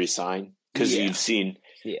going to re-sign because you've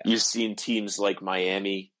seen teams like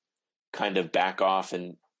Miami kind of back off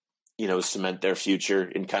and cement their future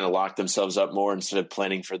and kind of lock themselves up more instead of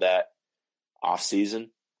planning for that off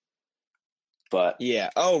season. But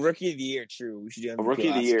rookie of the year, true. We should do a rookie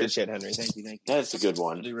of the year. Good shit, Henry. Thank you. That's a good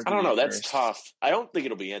one. I don't know. That's tough. I don't think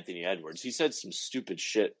it'll be Anthony Edwards. He said some stupid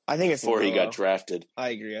shit. I think it's before LaMelo. He got drafted.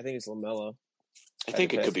 I agree. I think it's LaMelo. I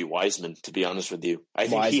think it could be Wiseman. To be honest with you, I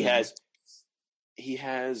think he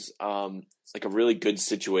has like a really good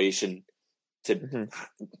situation.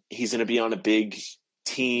 He's going to be on a big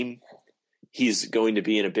team. He's going to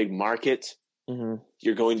be in a big market. Mm-hmm.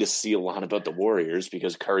 You're going to see a lot about the Warriors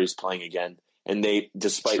because Curry's playing again. And they,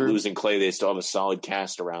 despite losing Clay, they still have a solid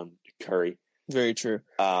cast around Curry. Very true.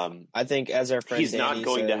 I think as our friend he's Danny not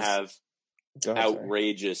going says, to have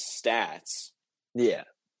outrageous stats. Yeah.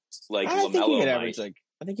 Like I LaMelo think he could might. average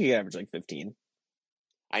I think he could average 15.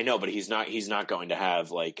 I know, but he's not going to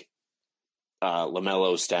have like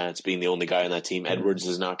LaMelo stats being the only guy on that team. Mm-hmm. Edwards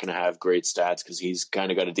is not going to have great stats because he's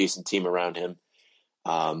kind of got a decent team around him.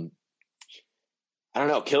 I don't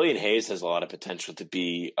know. Killian Hayes has a lot of potential to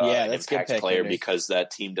be an impact player because that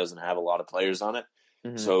team doesn't have a lot of players on it.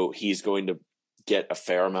 Mm-hmm. So he's going to get a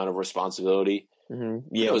fair amount of responsibility.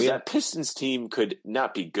 Mm-hmm. Yeah, that Pistons team could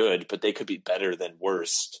not be good, but they could be better than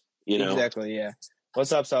worst. Exactly. Yeah.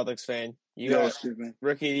 What's up, Celtics fan? You got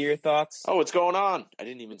rookie of the year thoughts? Oh, what's going on? I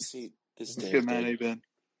didn't even see this. Good man, how you been?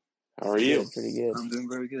 How are you? Pretty good. I'm doing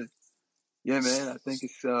very good. Yeah, man. I think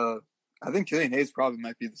it's. I think Killian Hayes probably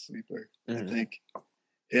might be the sleeper. Mm-hmm. I think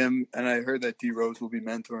him, and I heard that D Rose will be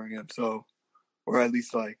mentoring him. So, or at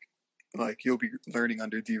least like he'll be learning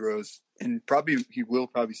under D Rose, and he will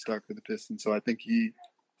probably start for the Pistons. So I think he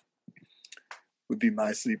would be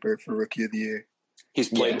my sleeper for rookie of the year. He's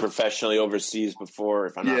played professionally overseas before,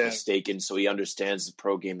 if I'm not mistaken, so he understands the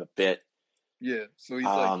pro game a bit. Yeah, so he's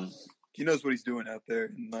he knows what he's doing out there,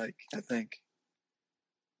 and I think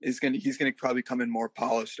he's gonna probably come in more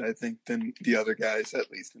polished, I think, than the other guys, at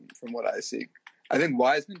least from what I see. I think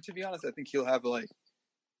Wiseman, to be honest, I think he'll have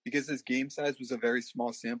because his game size was a very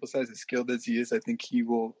small sample size, as skilled as he is, I think he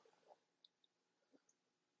will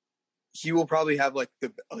probably have a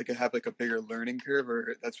bigger learning curve,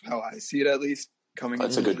 or that's how I see it at least.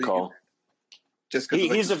 That's a good call. Just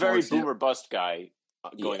he's a very boomer bust guy,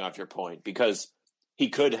 going off your point, because he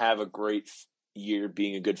could have a great year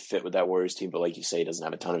being a good fit with that Warriors team, but like you say, he doesn't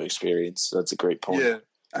have a ton of experience. So that's a great point. Yeah,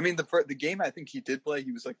 I mean the game I think he did play,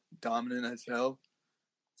 he was dominant as hell.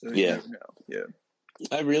 So you never know. Yeah,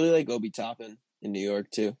 I really like Obi Toppin in New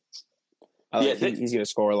York too. He's going to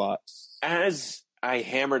score a lot. As I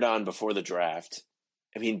hammered on before the draft,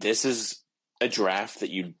 I mean, this is a draft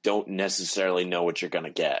that you don't necessarily know what you're going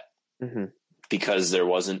to get because there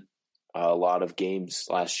wasn't a lot of games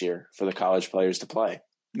last year for the college players to play.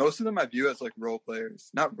 Most of them I view as role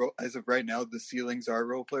players. Not role, as of right now, the ceilings are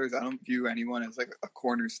role players. I don't view anyone as a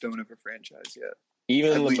cornerstone of a franchise yet.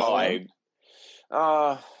 Even LaMelo.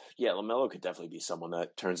 LaMelo could definitely be someone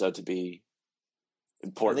that turns out to be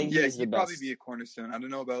important. He'd probably be a cornerstone. I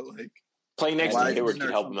don't know about playing next to Hayward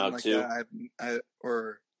could help him out too.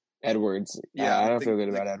 Or Edwards. I don't feel good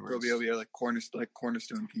about Edwards. They'll be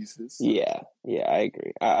cornerstone pieces. Yeah, I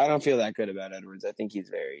agree. I don't feel that good about Edwards. I think he's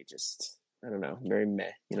very very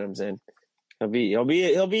meh. You know what I'm saying? He'll be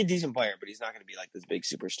a decent player, but he's not going to be this big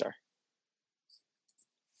superstar.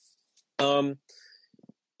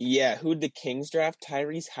 Who'd the Kings draft?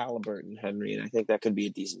 Tyrese Halliburton, Henry, and I think that could be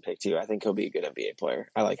a decent pick too. I think he'll be a good NBA player.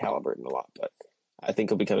 I like Halliburton a lot, but I think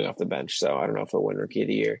he'll be coming off the bench, so I don't know if he'll win Rookie of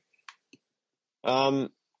the Year.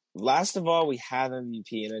 Last of all, we have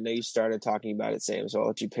MVP, and I know you started talking about it, Sam, so I'll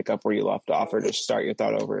let you pick up where you left off or just start your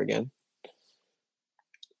thought over again.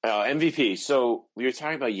 MVP. So we were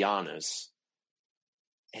talking about Giannis.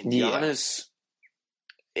 And Giannis,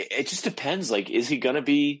 it just depends. Is he going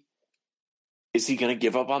to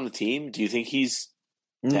give up on the team? Do you think he's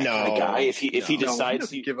that kind of guy? If he decides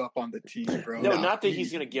he give up on the team, bro. No, not that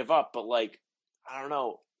he's going to give up, but I don't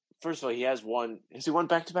know. First of all, has he won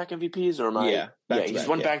back-to-back MVPs, or am I? Yeah, he's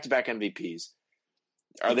won back-to-back MVPs.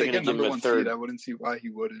 Are they going to give him a third? I wouldn't see why he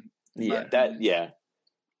wouldn't.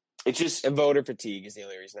 It's just and voter fatigue is the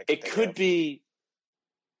only reason. It could be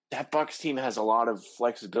that Bucks team has a lot of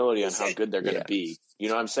flexibility on how good they're going to be. You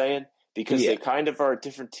know what I'm saying? Because they kind of are a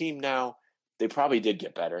different team now. They probably did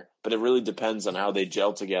get better, but it really depends on how they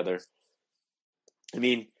gel together. I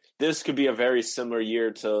mean, this could be a very similar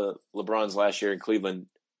year to LeBron's last year in Cleveland.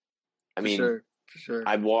 I mean, for sure.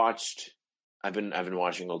 I've been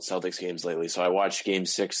watching old Celtics games lately, so I watched Game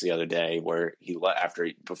 6 the other day where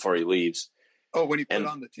before he leaves. Oh, when he quit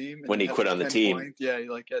on the team. When he quit on the team, points. Yeah, he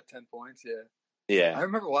had 10 points. Yeah. Yeah. I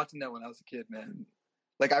remember watching that when I was a kid, man.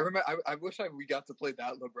 Like I remember, I wish we got to play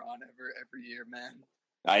that LeBron every year, man.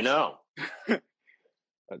 I know.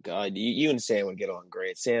 Oh God, you and Sam would get on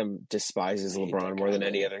great. Sam despises LeBron more than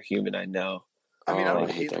any other human I know. I mean, I don't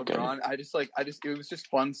hate LeBron. It was just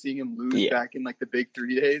fun seeing him lose back in like the big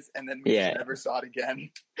 3 days, and then we just never saw it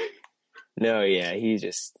again. No, he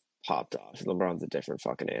just popped off. LeBron's a different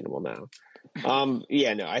fucking animal now.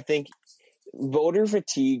 I think voter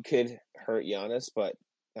fatigue could hurt Giannis, but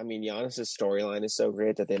I mean, Giannis's storyline is so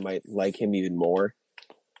great that they might like him even more.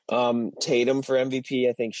 Tatum for MVP,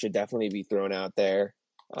 I think, should definitely be thrown out there.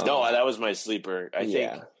 No, that was my sleeper. I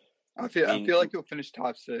think. I feel like he'll finish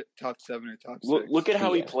top 7 or top 6. Look at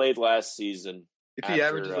how he played last season. If he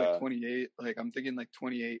averages like 28, like I'm thinking like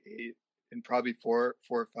 28, 8, and probably 4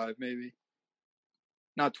 or 5 maybe.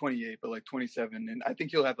 Not 28, but like 27, and I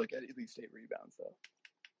think he'll have like at least 8 rebounds though.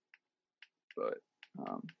 But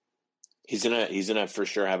he's gonna for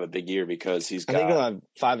sure have a big year because I think he'll have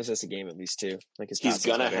 5 assists a game at least too. Like he's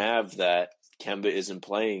gonna have that Kemba isn't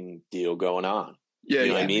playing deal going on. Yeah, you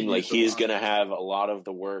know what I mean? Like he is gonna have a lot of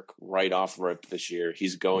the work right off rip this year.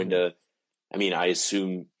 He's going to. I mean, I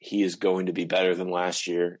assume he is going to be better than last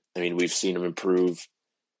year. I mean, we've seen him improve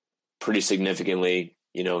pretty significantly.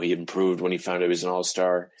 You know, he improved when he found out he was an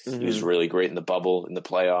all-star. Mm-hmm. He was really great in the bubble, in the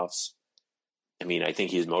playoffs. I mean, I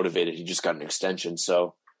think he's motivated. He just got an extension,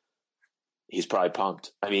 so he's probably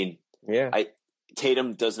pumped. I mean,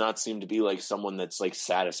 Tatum does not seem to be like someone that's like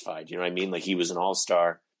satisfied. You know what I mean? Like he was an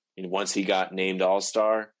all-star, and once he got named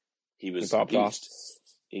all-star, he popped off.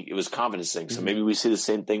 It was confidence thing. So maybe we see the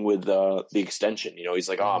same thing with the extension. You know, he's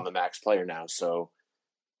like, oh, I'm a max player now, so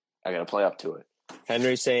I got to play up to it.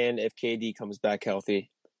 Henry's saying if KD comes back healthy.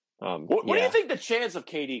 What do you think the chance of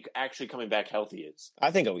KD actually coming back healthy is?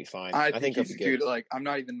 I think he'll be fine. I think he's good. Like I'm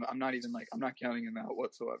not counting him out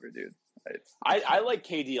whatsoever, dude. I like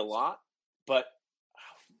KD a lot, but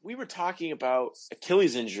we were talking about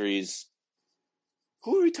Achilles injuries.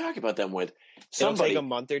 Who are we talking about them with? Somebody. It'll take a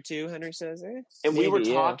month or two, Henry says. And we were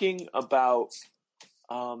talking about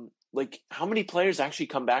like how many players actually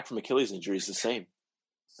come back from Achilles injuries the same.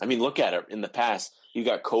 I mean, look at it. In the past, you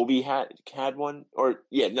got Kobe had one,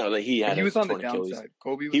 he was on the downside. Achilles.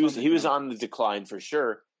 Kobe he was on the decline for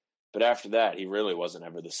sure, but after that, he really wasn't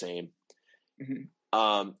ever the same.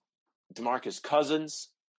 Mm-hmm. DeMarcus Cousins,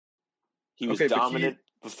 he was dominant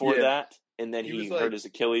before that, and then he hurt his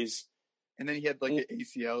Achilles, and then he had like an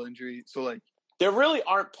ACL injury. So like, there really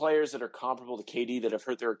aren't players that are comparable to KD that have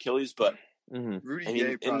hurt their Achilles, but Rudy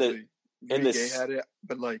Gay probably. Rudy Gay had it,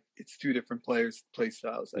 but like it's two different players' play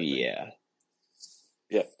styles. Yeah.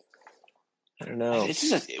 I don't know. It's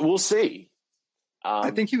just we'll see.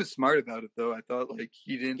 I think he was smart about it, though. I thought like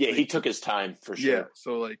he didn't. Yeah, he took his time for sure. Yeah,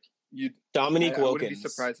 so like Dominique Wilkins. I wouldn't be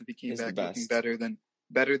surprised if he came back looking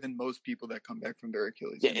better than most people that come back from their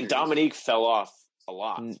Achilles. Yeah, and Dominique fell off a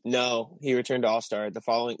lot. No, he returned to All-Star.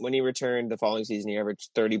 When he returned the following season, he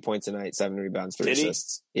averaged 30 points a night, 7 rebounds, 3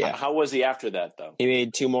 assists. Yeah. How was he after that, though? He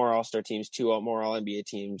made 2 more All-Star teams, 2 more All-NBA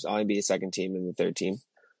teams, All-NBA second team, and the third team.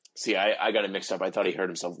 See, I got it mixed up. I thought he hurt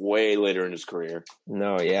himself way later in his career.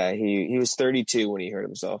 No, yeah, he was 32 when he hurt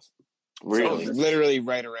himself. Really? So literally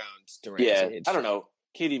right around Durant's age. I don't know.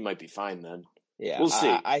 KD might be fine then. Yeah, we'll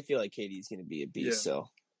see. I feel like KD's going to be a beast. So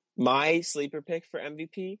my sleeper pick for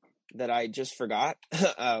MVP that I just forgot.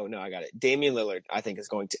 Oh no, I got it. Damian Lillard, I think, is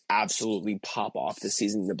going to absolutely pop off this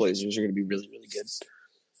season. The Blazers are going to be really, really good.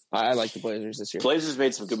 I like the Blazers this year. Blazers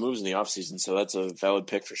made some good moves in the offseason, so that's a valid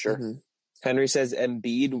pick for sure. Mm-hmm. Henry says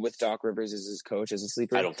Embiid with Doc Rivers as his coach as a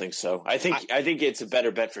sleeper. I don't think so. I think it's a better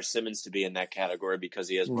bet for Simmons to be in that category because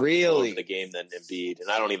he has more control of the game than Embiid, and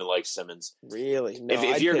I don't even like Simmons. Really? No,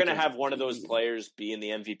 if you're going to have one of those players be in the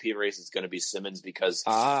MVP race, it's going to be Simmons because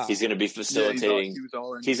he's going to be facilitating.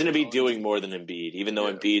 He's going to be doing more than Embiid, even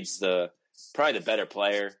though Embiid's probably the better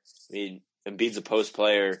player. I mean, Embiid's a post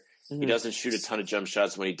player. Mm-hmm. He doesn't shoot a ton of jump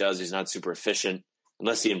shots. When he does, he's not super efficient.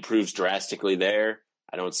 Unless he improves drastically there,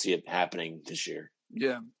 I don't see it happening this year.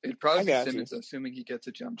 Yeah, it'd probably be Simmons, assuming he gets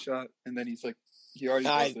a jump shot, and then he's like, he already.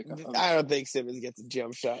 I don't think Simmons gets a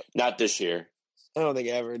jump shot. Not this year. I don't think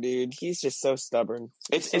ever, dude. He's just so stubborn.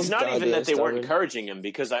 It's not even that they weren't encouraging him,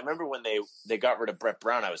 because I remember when they got rid of Brett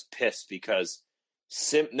Brown, I was pissed because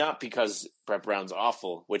not because Brett Brown's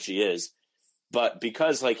awful, which he is, but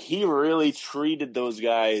because like he really treated those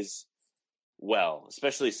guys well,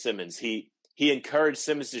 especially Simmons. He encouraged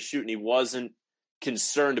Simmons to shoot, and he wasn't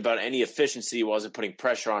concerned about any efficiency. He wasn't putting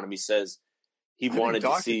pressure on him. He says he wanted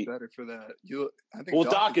to see. Is better for that.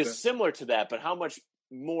 Doc is similar to that, but how much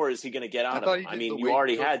more is he going to get out of him? I mean, you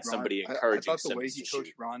already had somebody encouraging Simmons to shoot. I thought the way he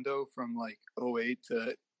coached Rondo from like 2008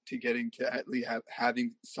 to getting to at least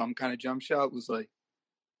having some kind of jump shot was like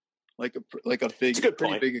a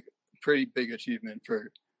pretty big achievement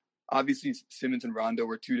for. Obviously, Simmons and Rondo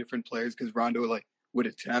were two different players because Rondo would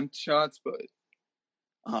attempt shots, but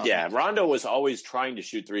Rondo was always trying to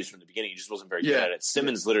shoot threes from the beginning. He just wasn't very good at it.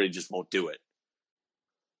 Simmons literally just won't do it.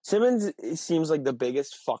 Simmons seems like the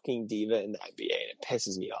biggest fucking diva in the NBA, and it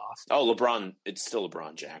pisses me off. Oh, LeBron. It's still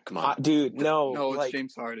LeBron, Jack. Come on. Dude, no. No, it's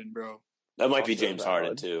James Harden, bro. That might be James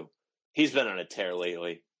Harden, too. He's been on a tear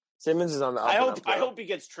lately. Simmons is on the I hope he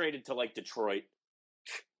gets traded to, like, Detroit.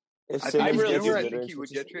 I think he would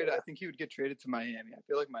get traded. I think he would get traded to Miami. I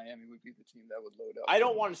feel like Miami would be the team that would load up. I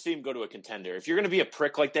don't want to see him go to a contender. If you're going to be a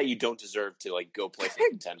prick like that, you don't deserve to like go play for a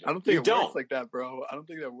contender. I don't think works like that, bro. I don't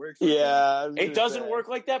think that works. It doesn't work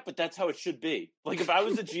like that, but that's how it should be. Like if I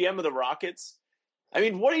was the GM of the Rockets, I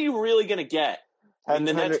mean, what are you really going to get? And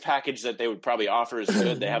the Nets package that they would probably offer is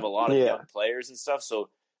good. They have a lot of young players and stuff, so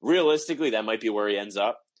realistically, that might be where he ends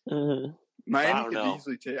up. Mm-hmm. Miami could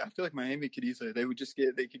easily take. I feel like Miami could easily. They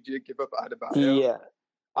could give up Adebayo. Yeah,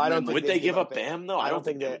 I don't. Would they give up Bam though? I don't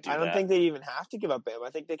think they. I don't think they even have to give up Bam. I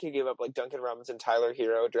think they could give up like Duncan Robinson, Tyler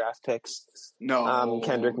Hero, draft picks. No,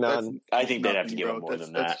 Kendrick Nunn. I think they'd have to give up more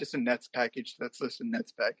than that. That's just a Nets package. That's just a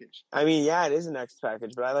Nets package. I mean, yeah, it is a Nets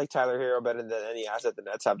package, but I like Tyler Hero better than any asset the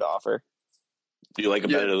Nets have to offer. Do you like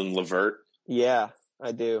him better than LeVert? Yeah,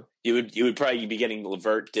 I do. You would probably be getting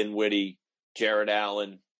LeVert, Dinwiddie, Jared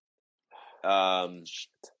Allen. They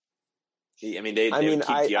keep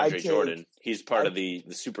DeAndre Jordan. He's part of the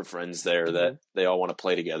super friends there that they all want to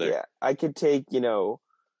play together. Yeah, I could take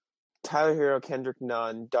Tyler Hero, Kendrick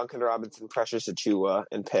Nunn, Duncan Robinson, Precious Achiuwa,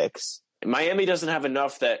 and picks. Miami doesn't have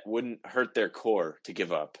enough that wouldn't hurt their core to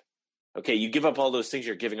give up. Okay, you give up all those things,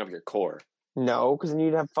 you're giving up your core. No, because then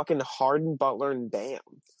you'd have fucking Harden, Butler, and Bam.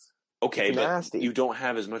 Okay, it's but nasty. You don't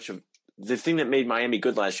have as much of the thing that made Miami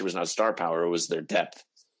good last year was not star power; it was their depth.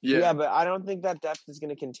 Yeah, but I don't think that depth is going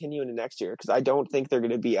to continue into next year because I don't think they're going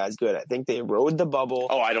to be as good. I think they rode the bubble.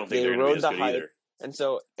 Oh, I don't think they're going to be as good either. And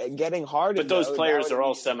so getting Harden. But those players are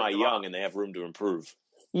all semi-young and they have room to improve.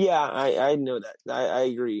 Yeah, I know that. I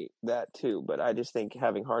agree that too. But I just think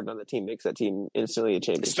having Harden on the team makes that team instantly a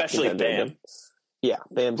championship. Especially Bam. Yeah,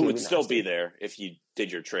 Bam. Who would still be there if you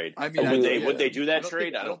did your trade. I mean, would they do that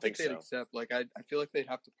trade? I don't think so. They'd accept. Like, I feel like they'd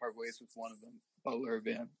have to part ways with one of them, Butler or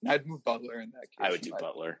Bam. I'd move Butler in that case. I would do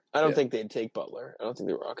Butler. I don't think they'd take Butler. I don't think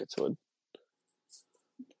the Rockets would.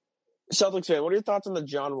 Celtics fan, what are your thoughts on the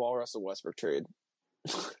John Wall, Russell Westbrook trade?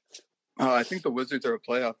 I think the Wizards are a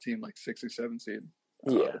playoff team, like 6 or 7 seed.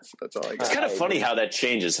 Yeah, that's all I got. It's kind of funny how that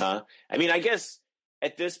changes, huh? I mean, I guess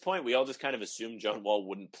at this point we all just kind of assumed John Wall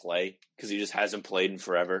wouldn't play because he just hasn't played in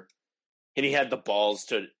forever, and he had the balls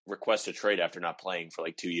to request a trade after not playing for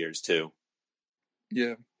like 2 years too.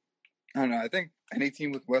 Yeah, I don't know. I think any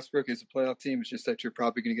team with Westbrook is a playoff team. It's just that you're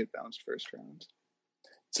probably going to get bounced first round.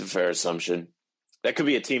 It's a fair assumption. That could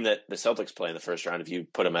be a team that the Celtics play in the first round if you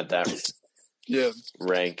put them at that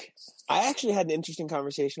rank. I actually had an interesting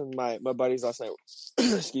conversation with my buddies last night.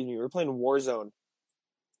 Excuse me. We were playing Warzone.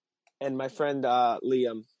 And my friend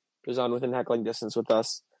Liam, who's on within heckling distance with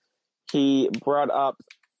us, he brought up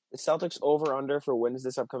the Celtics over-under for wins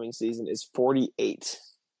this upcoming season is 48.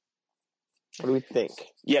 What do we think?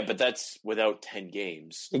 Yeah, but that's without 10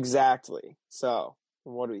 games. Exactly. So,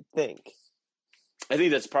 what do we think? I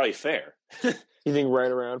think that's probably fair. You think right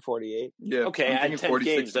around 48? Yeah. Okay, at 10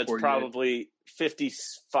 games, that's probably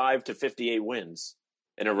 55 to 58 wins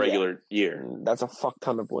in a regular year. That's a fuck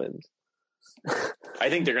ton of wins. I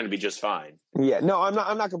think they're going to be just fine. Yeah, no, I'm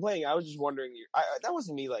not complaining. I was just wondering. That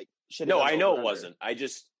wasn't me like shitting. No, I know it wasn't.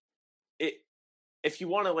 If you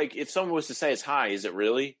want to if someone was to say it's high, is it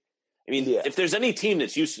really? I mean, if there's any team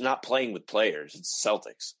that's used to not playing with players, it's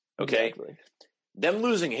Celtics. Okay. Exactly. Them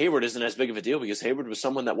losing Hayward isn't as big of a deal because Hayward was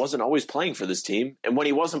someone that wasn't always playing for this team, and when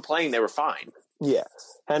he wasn't playing, they were fine. Yeah,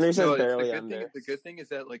 Henry says barely on there. The good thing is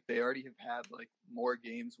that they already have had more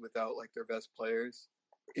games without their best players.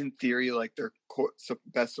 In theory, their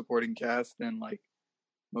best supporting cast than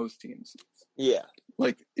most teams. Yeah,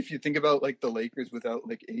 if you think about the Lakers without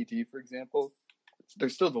AD, for example, they're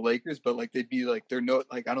still the Lakers, but like they'd be like they're no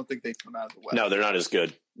like I don't think they'd come out of the West. No, they're not as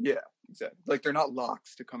good. Yeah, exactly. Like they're not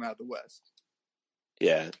locks to come out of the West.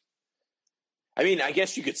 Yeah. I mean, I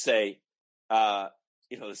guess you could say, the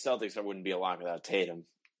Celtics wouldn't be a lock without Tatum,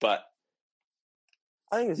 but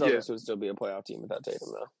I think the Celtics would still be a playoff team without Tatum,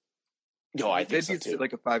 though. No, I think so they'd too. be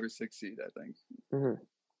like a 5 or 6 seed, I think.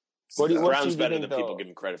 Mm-hmm. Brown's better than people give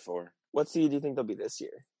him credit for. What seed do you think they'll be this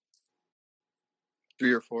year?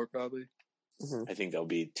 3 or 4, probably. Mm-hmm. I think they'll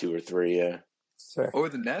be 2 or 3. Yeah. Fair. Over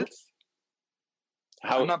the Nets.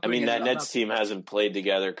 That Nets team hasn't played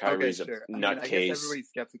together. Kyrie's a nutcase. I guess everybody's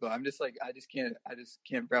skeptical. I'm just like, I just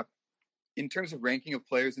can't wrap. In terms of ranking of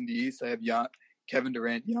players in the East, I have Kevin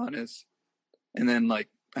Durant, Giannis, and then like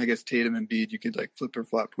I guess Tatum and Embiid. You could like flip or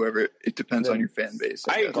flop whoever. It depends on your fan base.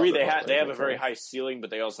 I agree. They have a very high ceiling, but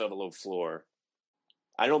they also have a low floor.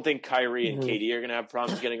 I don't think Kyrie and KD are going to have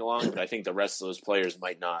problems getting along, but I think the rest of those players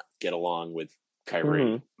might not get along with Kyrie.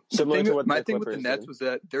 Mm-hmm. My thing with the Nets was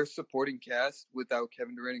that their supporting cast without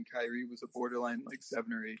Kevin Durant and Kyrie was a borderline like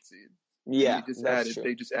 7 or 8 seed. Yeah,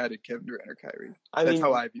 they just added Kevin Durant or Kyrie. That's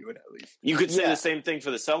how I view it, at least. You could say the same thing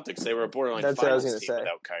for the Celtics. They were a borderline finals team say.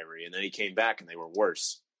 Without Kyrie, and then he came back and they were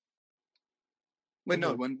worse. Wait,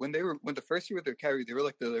 no, when the first year with their Kyrie, they were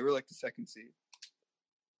like the second seed.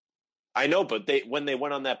 I know, but when they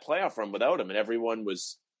went on that playoff run without him, and everyone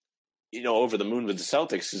was, over the moon with the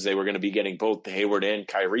Celtics because they were going to be getting both Hayward and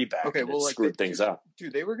Kyrie back. Okay, well, like screwed things up.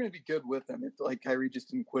 Dude, they were going to be good with them if like Kyrie just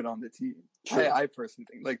didn't quit on the team. I personally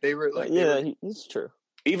think like they were like it's true.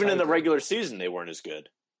 Even in the regular season, they weren't as good.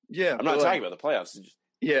 Yeah, I'm not talking about the playoffs.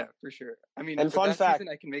 Yeah, for sure. I mean, and for fun fact,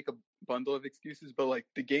 season, I can make a bundle of excuses, but like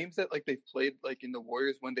the games that like they played like in the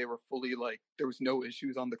Warriors when they were fully like there was no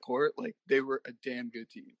issues on the court, like they were a damn good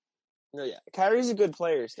team. No, yeah, Kyrie's a good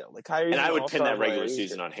player still. Like Kyrie, and I would pin that regular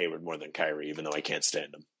season on Hayward more than Kyrie, even though I can't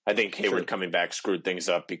stand him. I think Hayward coming back screwed things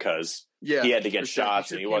up because he had to get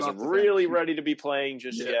shots and he wasn't really ready to be playing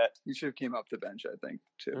just yet. He should have came off the bench, I think,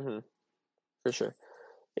 too. Mm-hmm. For sure.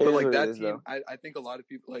 But like that team, I think a lot of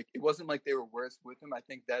people like it wasn't like they were worse with him. I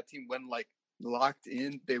think that team, when like locked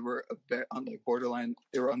in, they were on like borderline.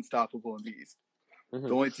 They were unstoppable in the East. Mm-hmm.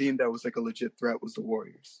 The only team that was like a legit threat was the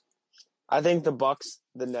Warriors. I think the Bucks,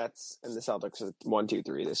 the Nets, and the Celtics are 1, 2,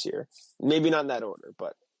 3 this year. Maybe not in that order,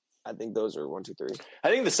 but I think those are 1, 2, 3. I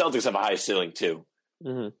think the Celtics have a high ceiling too,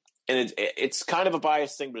 and it's kind of a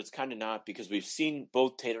biased thing, but it's kind of not because we've seen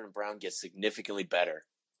both Tatum and Brown get significantly better,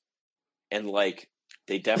 and like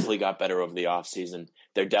they definitely got better over the offseason.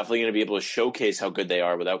 They're definitely going to be able to showcase how good they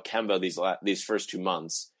are without Kemba these first 2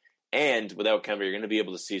 months, and without Kemba, you're going to be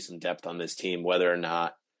able to see some depth on this team, whether or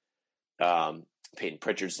not. Peyton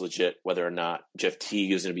Pritchard's legit, whether or not Jeff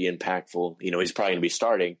Teague is going to be impactful. He's probably going to be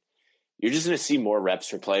starting. You're just going to see more reps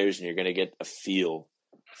for players, and you're going to get a feel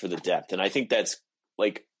for the depth. And I think that's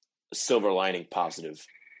like a silver lining positive,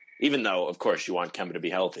 even though, of course, you want Kemba to be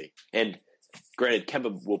healthy. And granted,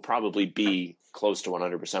 Kemba will probably be close to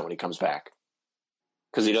 100% when he comes back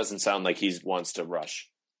because he doesn't sound like he wants to rush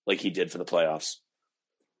like he did for the playoffs.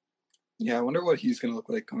 Yeah, I wonder what he's going to look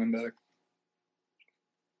like coming back.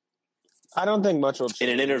 I don't think much will change.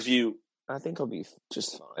 In an interview, I think he'll be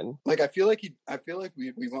just fine. Like I feel like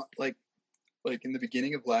we want like in the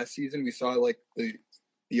beginning of last season we saw like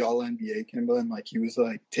the All NBA Kemba, and like he was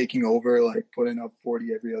like taking over, like putting up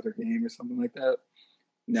 40 every other game or something like that.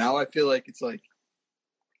 Now I feel like it's like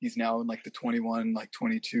he's now in like the 21, like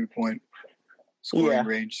 22 point scoring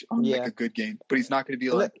range on like a good game, but he's not going to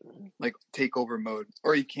be like takeover mode,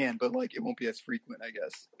 or he can, but like it won't be as frequent, I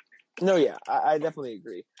guess. No, yeah, I definitely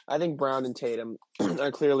agree. I think Brown and Tatum are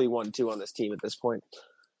clearly 1-2 on this team at this point.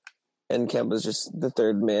 And Kemba's just the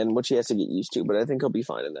third man, which he has to get used to, but I think he'll be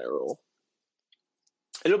fine in that role.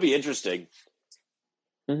 It'll be interesting.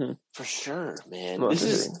 Mm-hmm. For sure, man.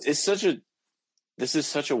 This is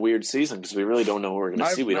such a weird season because we really don't know what we're going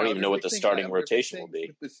to see. We don't even know what the starting rotation will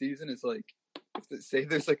be. The season is like, say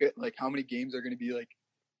there's like how many games are going to be like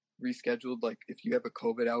rescheduled, like if you have a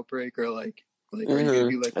COVID outbreak or like are you going to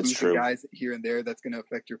be like losing guys here and there that's going to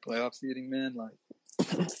affect your playoff seeding, man? Like,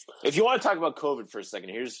 if you want to talk about COVID for a second,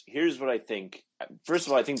 here's what I think. First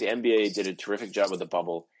of all, I think the NBA did a terrific job with the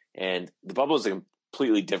bubble, and the bubble is a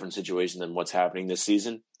completely different situation than what's happening this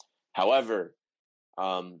season. However,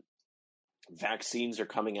 vaccines are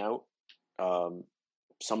coming out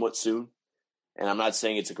somewhat soon, and I'm not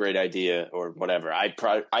saying it's a great idea or whatever. I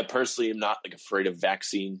personally am not like afraid of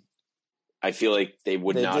vaccine. I feel like they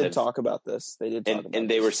did talk about this. They did talk about and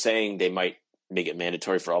they were saying they might make it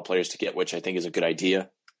mandatory for all players to get, which I think is a good idea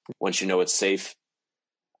once you know it's safe.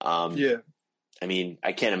 I mean,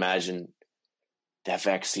 I can't imagine that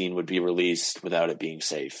vaccine would be released without it being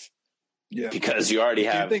safe. Yeah. Because you already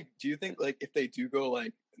have. Do you think like if they do go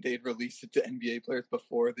like they'd release it to NBA players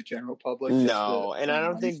before the general public? No, and I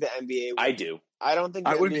don't think the NBA. I do. I don't think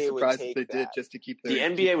the I wouldn't NBA be surprised would if take they did that. just to keep The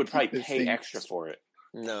NBA would probably pay thing. extra for it.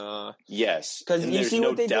 No. Yes. Because and you there's see no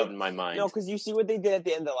what they doubt did. in my mind. No, because you see what they did at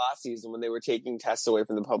the end of last season when they were taking tests away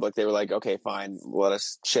from the public. They were like, okay, fine, let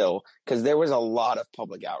us chill. Because there was a lot of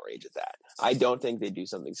public outrage at that. I don't think they do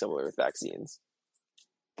something similar with vaccines.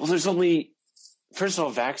 Well, first of all,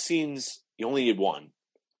 vaccines, you only need one.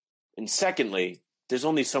 And secondly, there's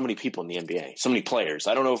only so many people in the NBA, so many players.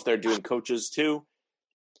 I don't know if they're doing coaches too.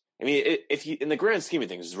 I mean, if you, in the grand scheme of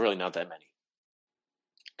things, it's really not that many.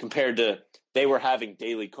 Compared to, they were having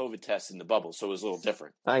daily COVID tests in the bubble, so it was a little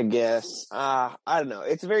different. I guess. I don't know.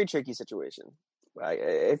 It's a very tricky situation.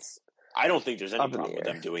 I don't think there's any problem with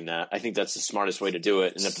them doing that. I think that's the smartest way to do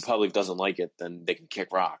it. And if the public doesn't like it, then they can kick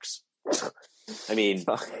rocks. I mean,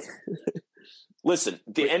 listen,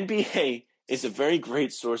 the NBA is a very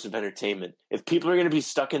great source of entertainment. If people are going to be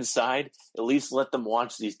stuck inside, at least let them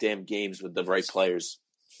watch these damn games with the right players.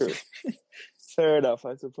 True. Fair enough,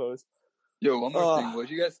 I suppose. Yo, one more thing. What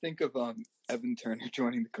do you guys think of Evan Turner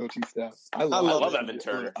joining the coaching staff? I love Evan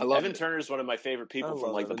Turner. Evan Turner is one of my favorite people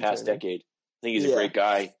from like the Evan past Turner. decade. I think he's a great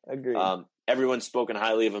guy. Agreed. Everyone's spoken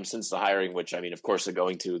highly of him since the hiring, which, I mean, of course they're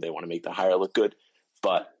going to. They want to make the hire look good.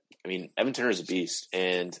 But, I mean, Evan Turner is a beast.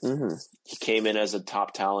 And he came in as a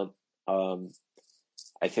top talent.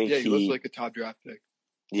 I think he looks like a top draft pick.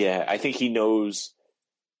 Yeah, I think he knows.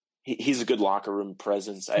 He's a good locker room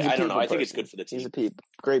presence. I don't know. I think it's good for the team. He's a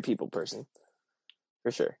great people person.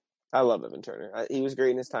 For sure. I love Evan Turner. He was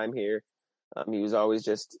great in his time here. He was always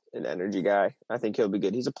just an energy guy. I think he'll be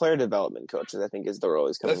good. He's a player development coach, I think is the role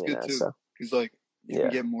he's coming in as. That's good, too. So. He's like, you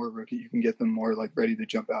can get more rookie. You can get them more, like, ready to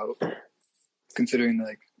jump out. Considering,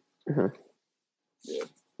 like...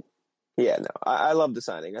 Yeah, no. I love the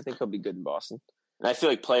signing. I think he'll be good in Boston. And I feel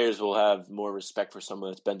like players will have more respect for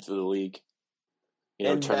someone that's been through the league. You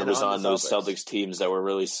know, Turner was on those Celtics teams that were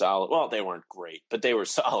really solid. Well, they weren't great, but they were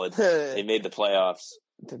solid. They made the playoffs.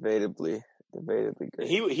 Debatably great.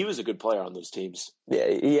 He was a good player on those teams. Yeah,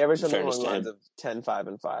 he averaged something along the lines of 10, 5,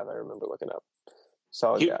 and 5. I remember looking up.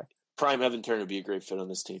 Solid guy. Prime Evan Turner would be a great fit on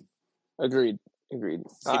this team. Agreed. He'd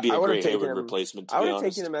be a great Hayward replacement. I would have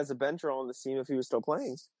taken him as a bench role on the team if he was still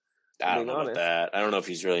playing. I don't know about that. I don't know if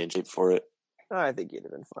he's really in shape for it. I think he'd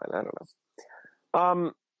have been fine. I don't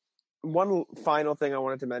know. One final thing I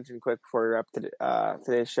wanted to mention quick before we wrap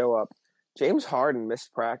today's show up. James Harden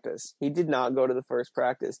missed practice. He did not go to the first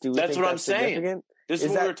practice. That's what I'm saying. This is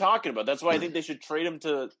what we were talking about. That's why I think they should trade him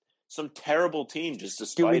to some terrible team just to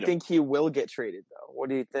spite him. Do we think he will get traded, though? What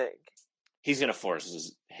do you think? He's going to force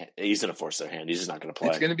their hand. He's just not going to play.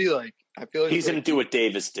 It's going to be like, I feel like he's going to do what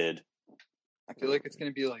Davis did. I feel like it's going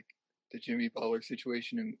to be like the Jimmy Butler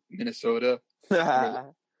situation in Minnesota.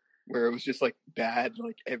 where it was just like bad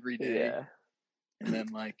like every day. Yeah. And then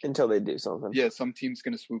like until they do something. Yeah, some team's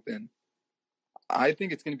gonna swoop in. I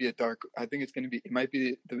think it's gonna be it might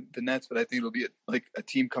be the Nets, but I think it'll be a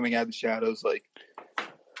team coming out of the shadows like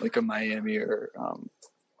a Miami or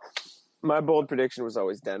my bold prediction was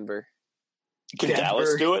always Denver. Can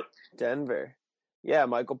Dallas do it? Denver. Yeah,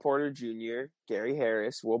 Michael Porter Jr., Gary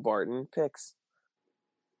Harris, Will Barton picks.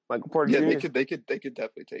 Michael Porter Jr. They could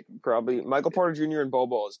definitely take him. Probably Michael Porter Jr. and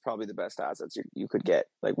Bol is probably the best assets you could get.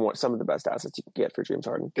 Like some of the best assets you could get for James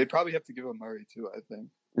Harden. They'd probably have to give him Murray too. I think.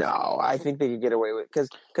 No, I think they could get away with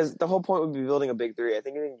because the whole point would be building a big three. I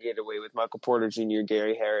think they can get away with Michael Porter Jr.,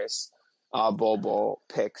 Gary Harris, Bol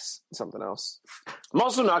picks, something else. I'm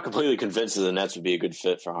also not completely convinced that the Nets would be a good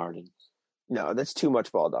fit for Harden. No, that's too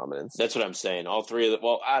much ball dominance. That's what I'm saying. All three of them.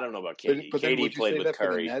 Well, I don't know about KD. But KD played with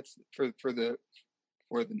Curry.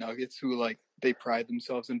 For the Nuggets, who like they pride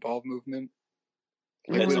themselves in ball movement.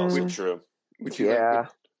 Like, that's also true. Would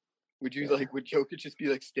Jokic just be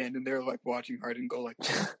like standing there like watching Harden go like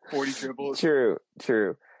 40 dribbles?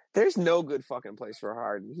 True. There's no good fucking place for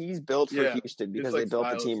Harden. He's built for Houston because they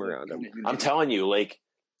built the team around him. I'm telling you, like,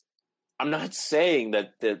 I'm not saying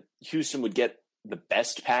that Houston would get the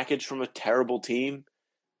best package from a terrible team,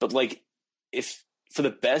 but like, if for the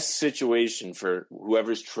best situation for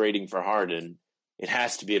whoever's trading for Harden, it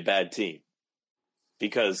has to be a bad team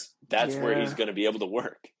because that's where he's going to be able to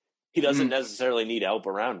work. He doesn't necessarily need help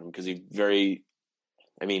around him because his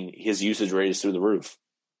usage rate is through the roof.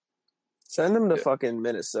 Send him to fucking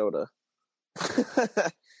Minnesota.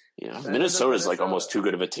 Minnesota's like almost too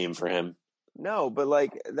good of a team for him. No, but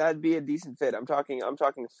like that'd be a decent fit. I'm talking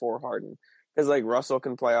for Harden because like Russell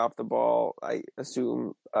can play off the ball. I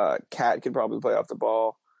assume Cat could probably play off the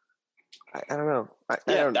ball. I don't know.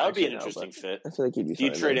 That would be an interesting fit. I feel like he'd be. Do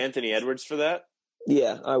you trade Anthony Edwards for that?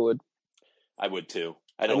 Yeah, I would. I would too.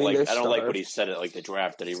 I don't like what he said at like the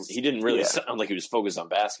draft. That he didn't really sound like he was focused on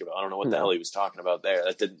basketball. I don't know what the hell he was talking about there.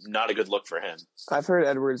 Not a good look for him. I've heard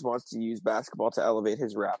Edwards wants to use basketball to elevate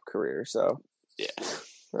his rap career. So yeah,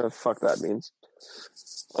 fuck that means.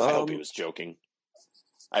 I hope he was joking.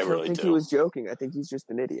 I really think he was joking. I think he's just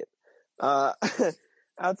an idiot.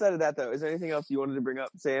 Outside of that, though, is there anything else you wanted to bring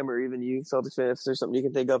up, Sam, or even you, Celtics fan? If there's something you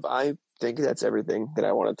can think of, I think that's everything that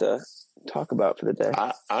I wanted to talk about for the day.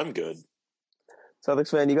 I'm good.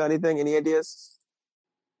 Celtics fan, you got anything? Any ideas?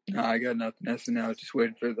 No, I got nothing. That's now just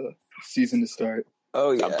waiting for the season to start.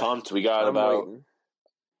 Oh, yeah. I'm pumped. We got about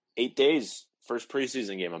 8 days. First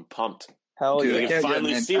preseason game. I'm pumped. Hell yeah. We can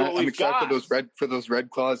finally see what we've got. For those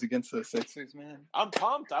red claws against the Sixers, man. I'm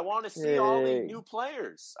pumped. I want to see all the new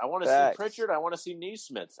players. I want to see Pritchard. I want to see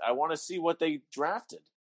Nesmith. I want to see what they drafted.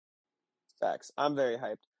 Facts. I'm very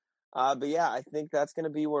hyped. But yeah, I think that's going to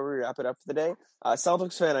be where we wrap it up for the day.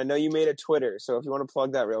 Celtics fan, I know you made a Twitter, so if you want to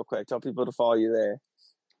plug that real quick, tell people to follow you there.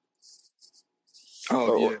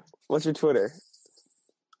 Yeah. What's your Twitter?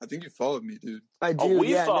 I think you followed me, dude. I do.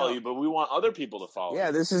 We follow you, but we want other people to follow. Yeah,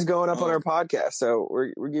 this is going up on our podcast, so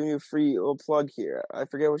we're giving you a free little plug here. I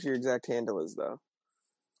forget what your exact handle is, though.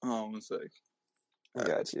 Oh, 1 sec. I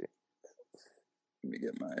got you. Let me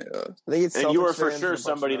get my. I think it's. And you are for sure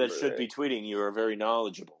somebody that should be tweeting. You are very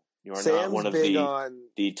knowledgeable. You are not one of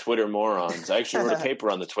the Twitter morons. I actually wrote a paper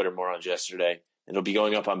on the Twitter morons yesterday. It'll be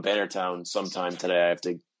going up on Bannertown sometime today. I have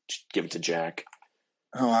to give it to Jack.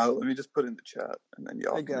 Oh, let me just put it in the chat, and then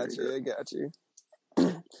y'all. I got you.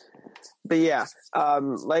 But yeah,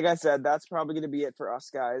 like I said, that's probably going to be it for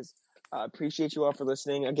us, guys. Appreciate you all for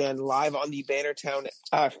listening. Again, live on the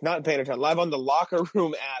live on the Locker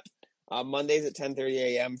Room app, Mondays at 10:30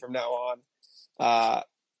 a.m. from now on.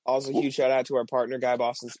 Also, huge shout out to our partner, Guy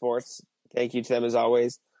Boston Sports. Thank you to them as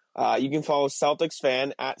always. You can follow Celtics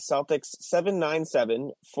fan at Celtics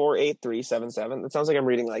 797-483-77. That sounds like I'm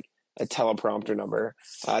reading like a teleprompter number.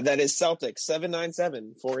 That is Celtics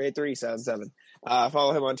 797-483-77.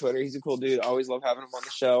 Follow him on Twitter. He's a cool dude. Always love having him on the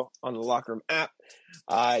show on the Locker Room app.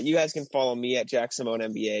 You guys can follow me at Jack Simone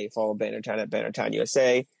NBA. Follow Bannertown at Bannertown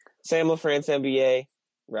USA. Sam LaFrance NBA.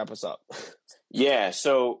 Wrap us up. Yeah,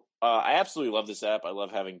 so I absolutely love this app. I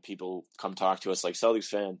love having people come talk to us like Celtics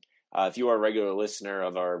fan. If you are a regular listener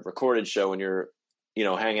of our recorded show and you're,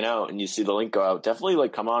 hanging out and you see the link go out, definitely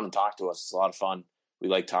come on and talk to us. It's a lot of fun. We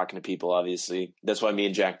like talking to people, obviously. That's why me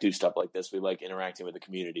and Jack do stuff like this. We like interacting with the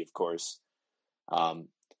community, of course. Follow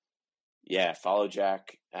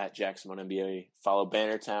Jack at Jack Simone NBA. Follow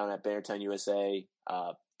Bannertown at Bannertown USA.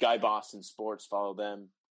 Guy Boston Sports, follow them.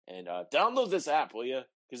 And download this app, will you?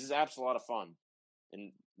 Because this app's a lot of fun.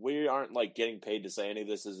 And we aren't getting paid to say any of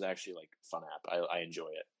this. This is actually a fun app. I enjoy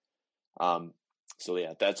it. So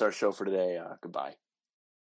that's our show for today. Goodbye.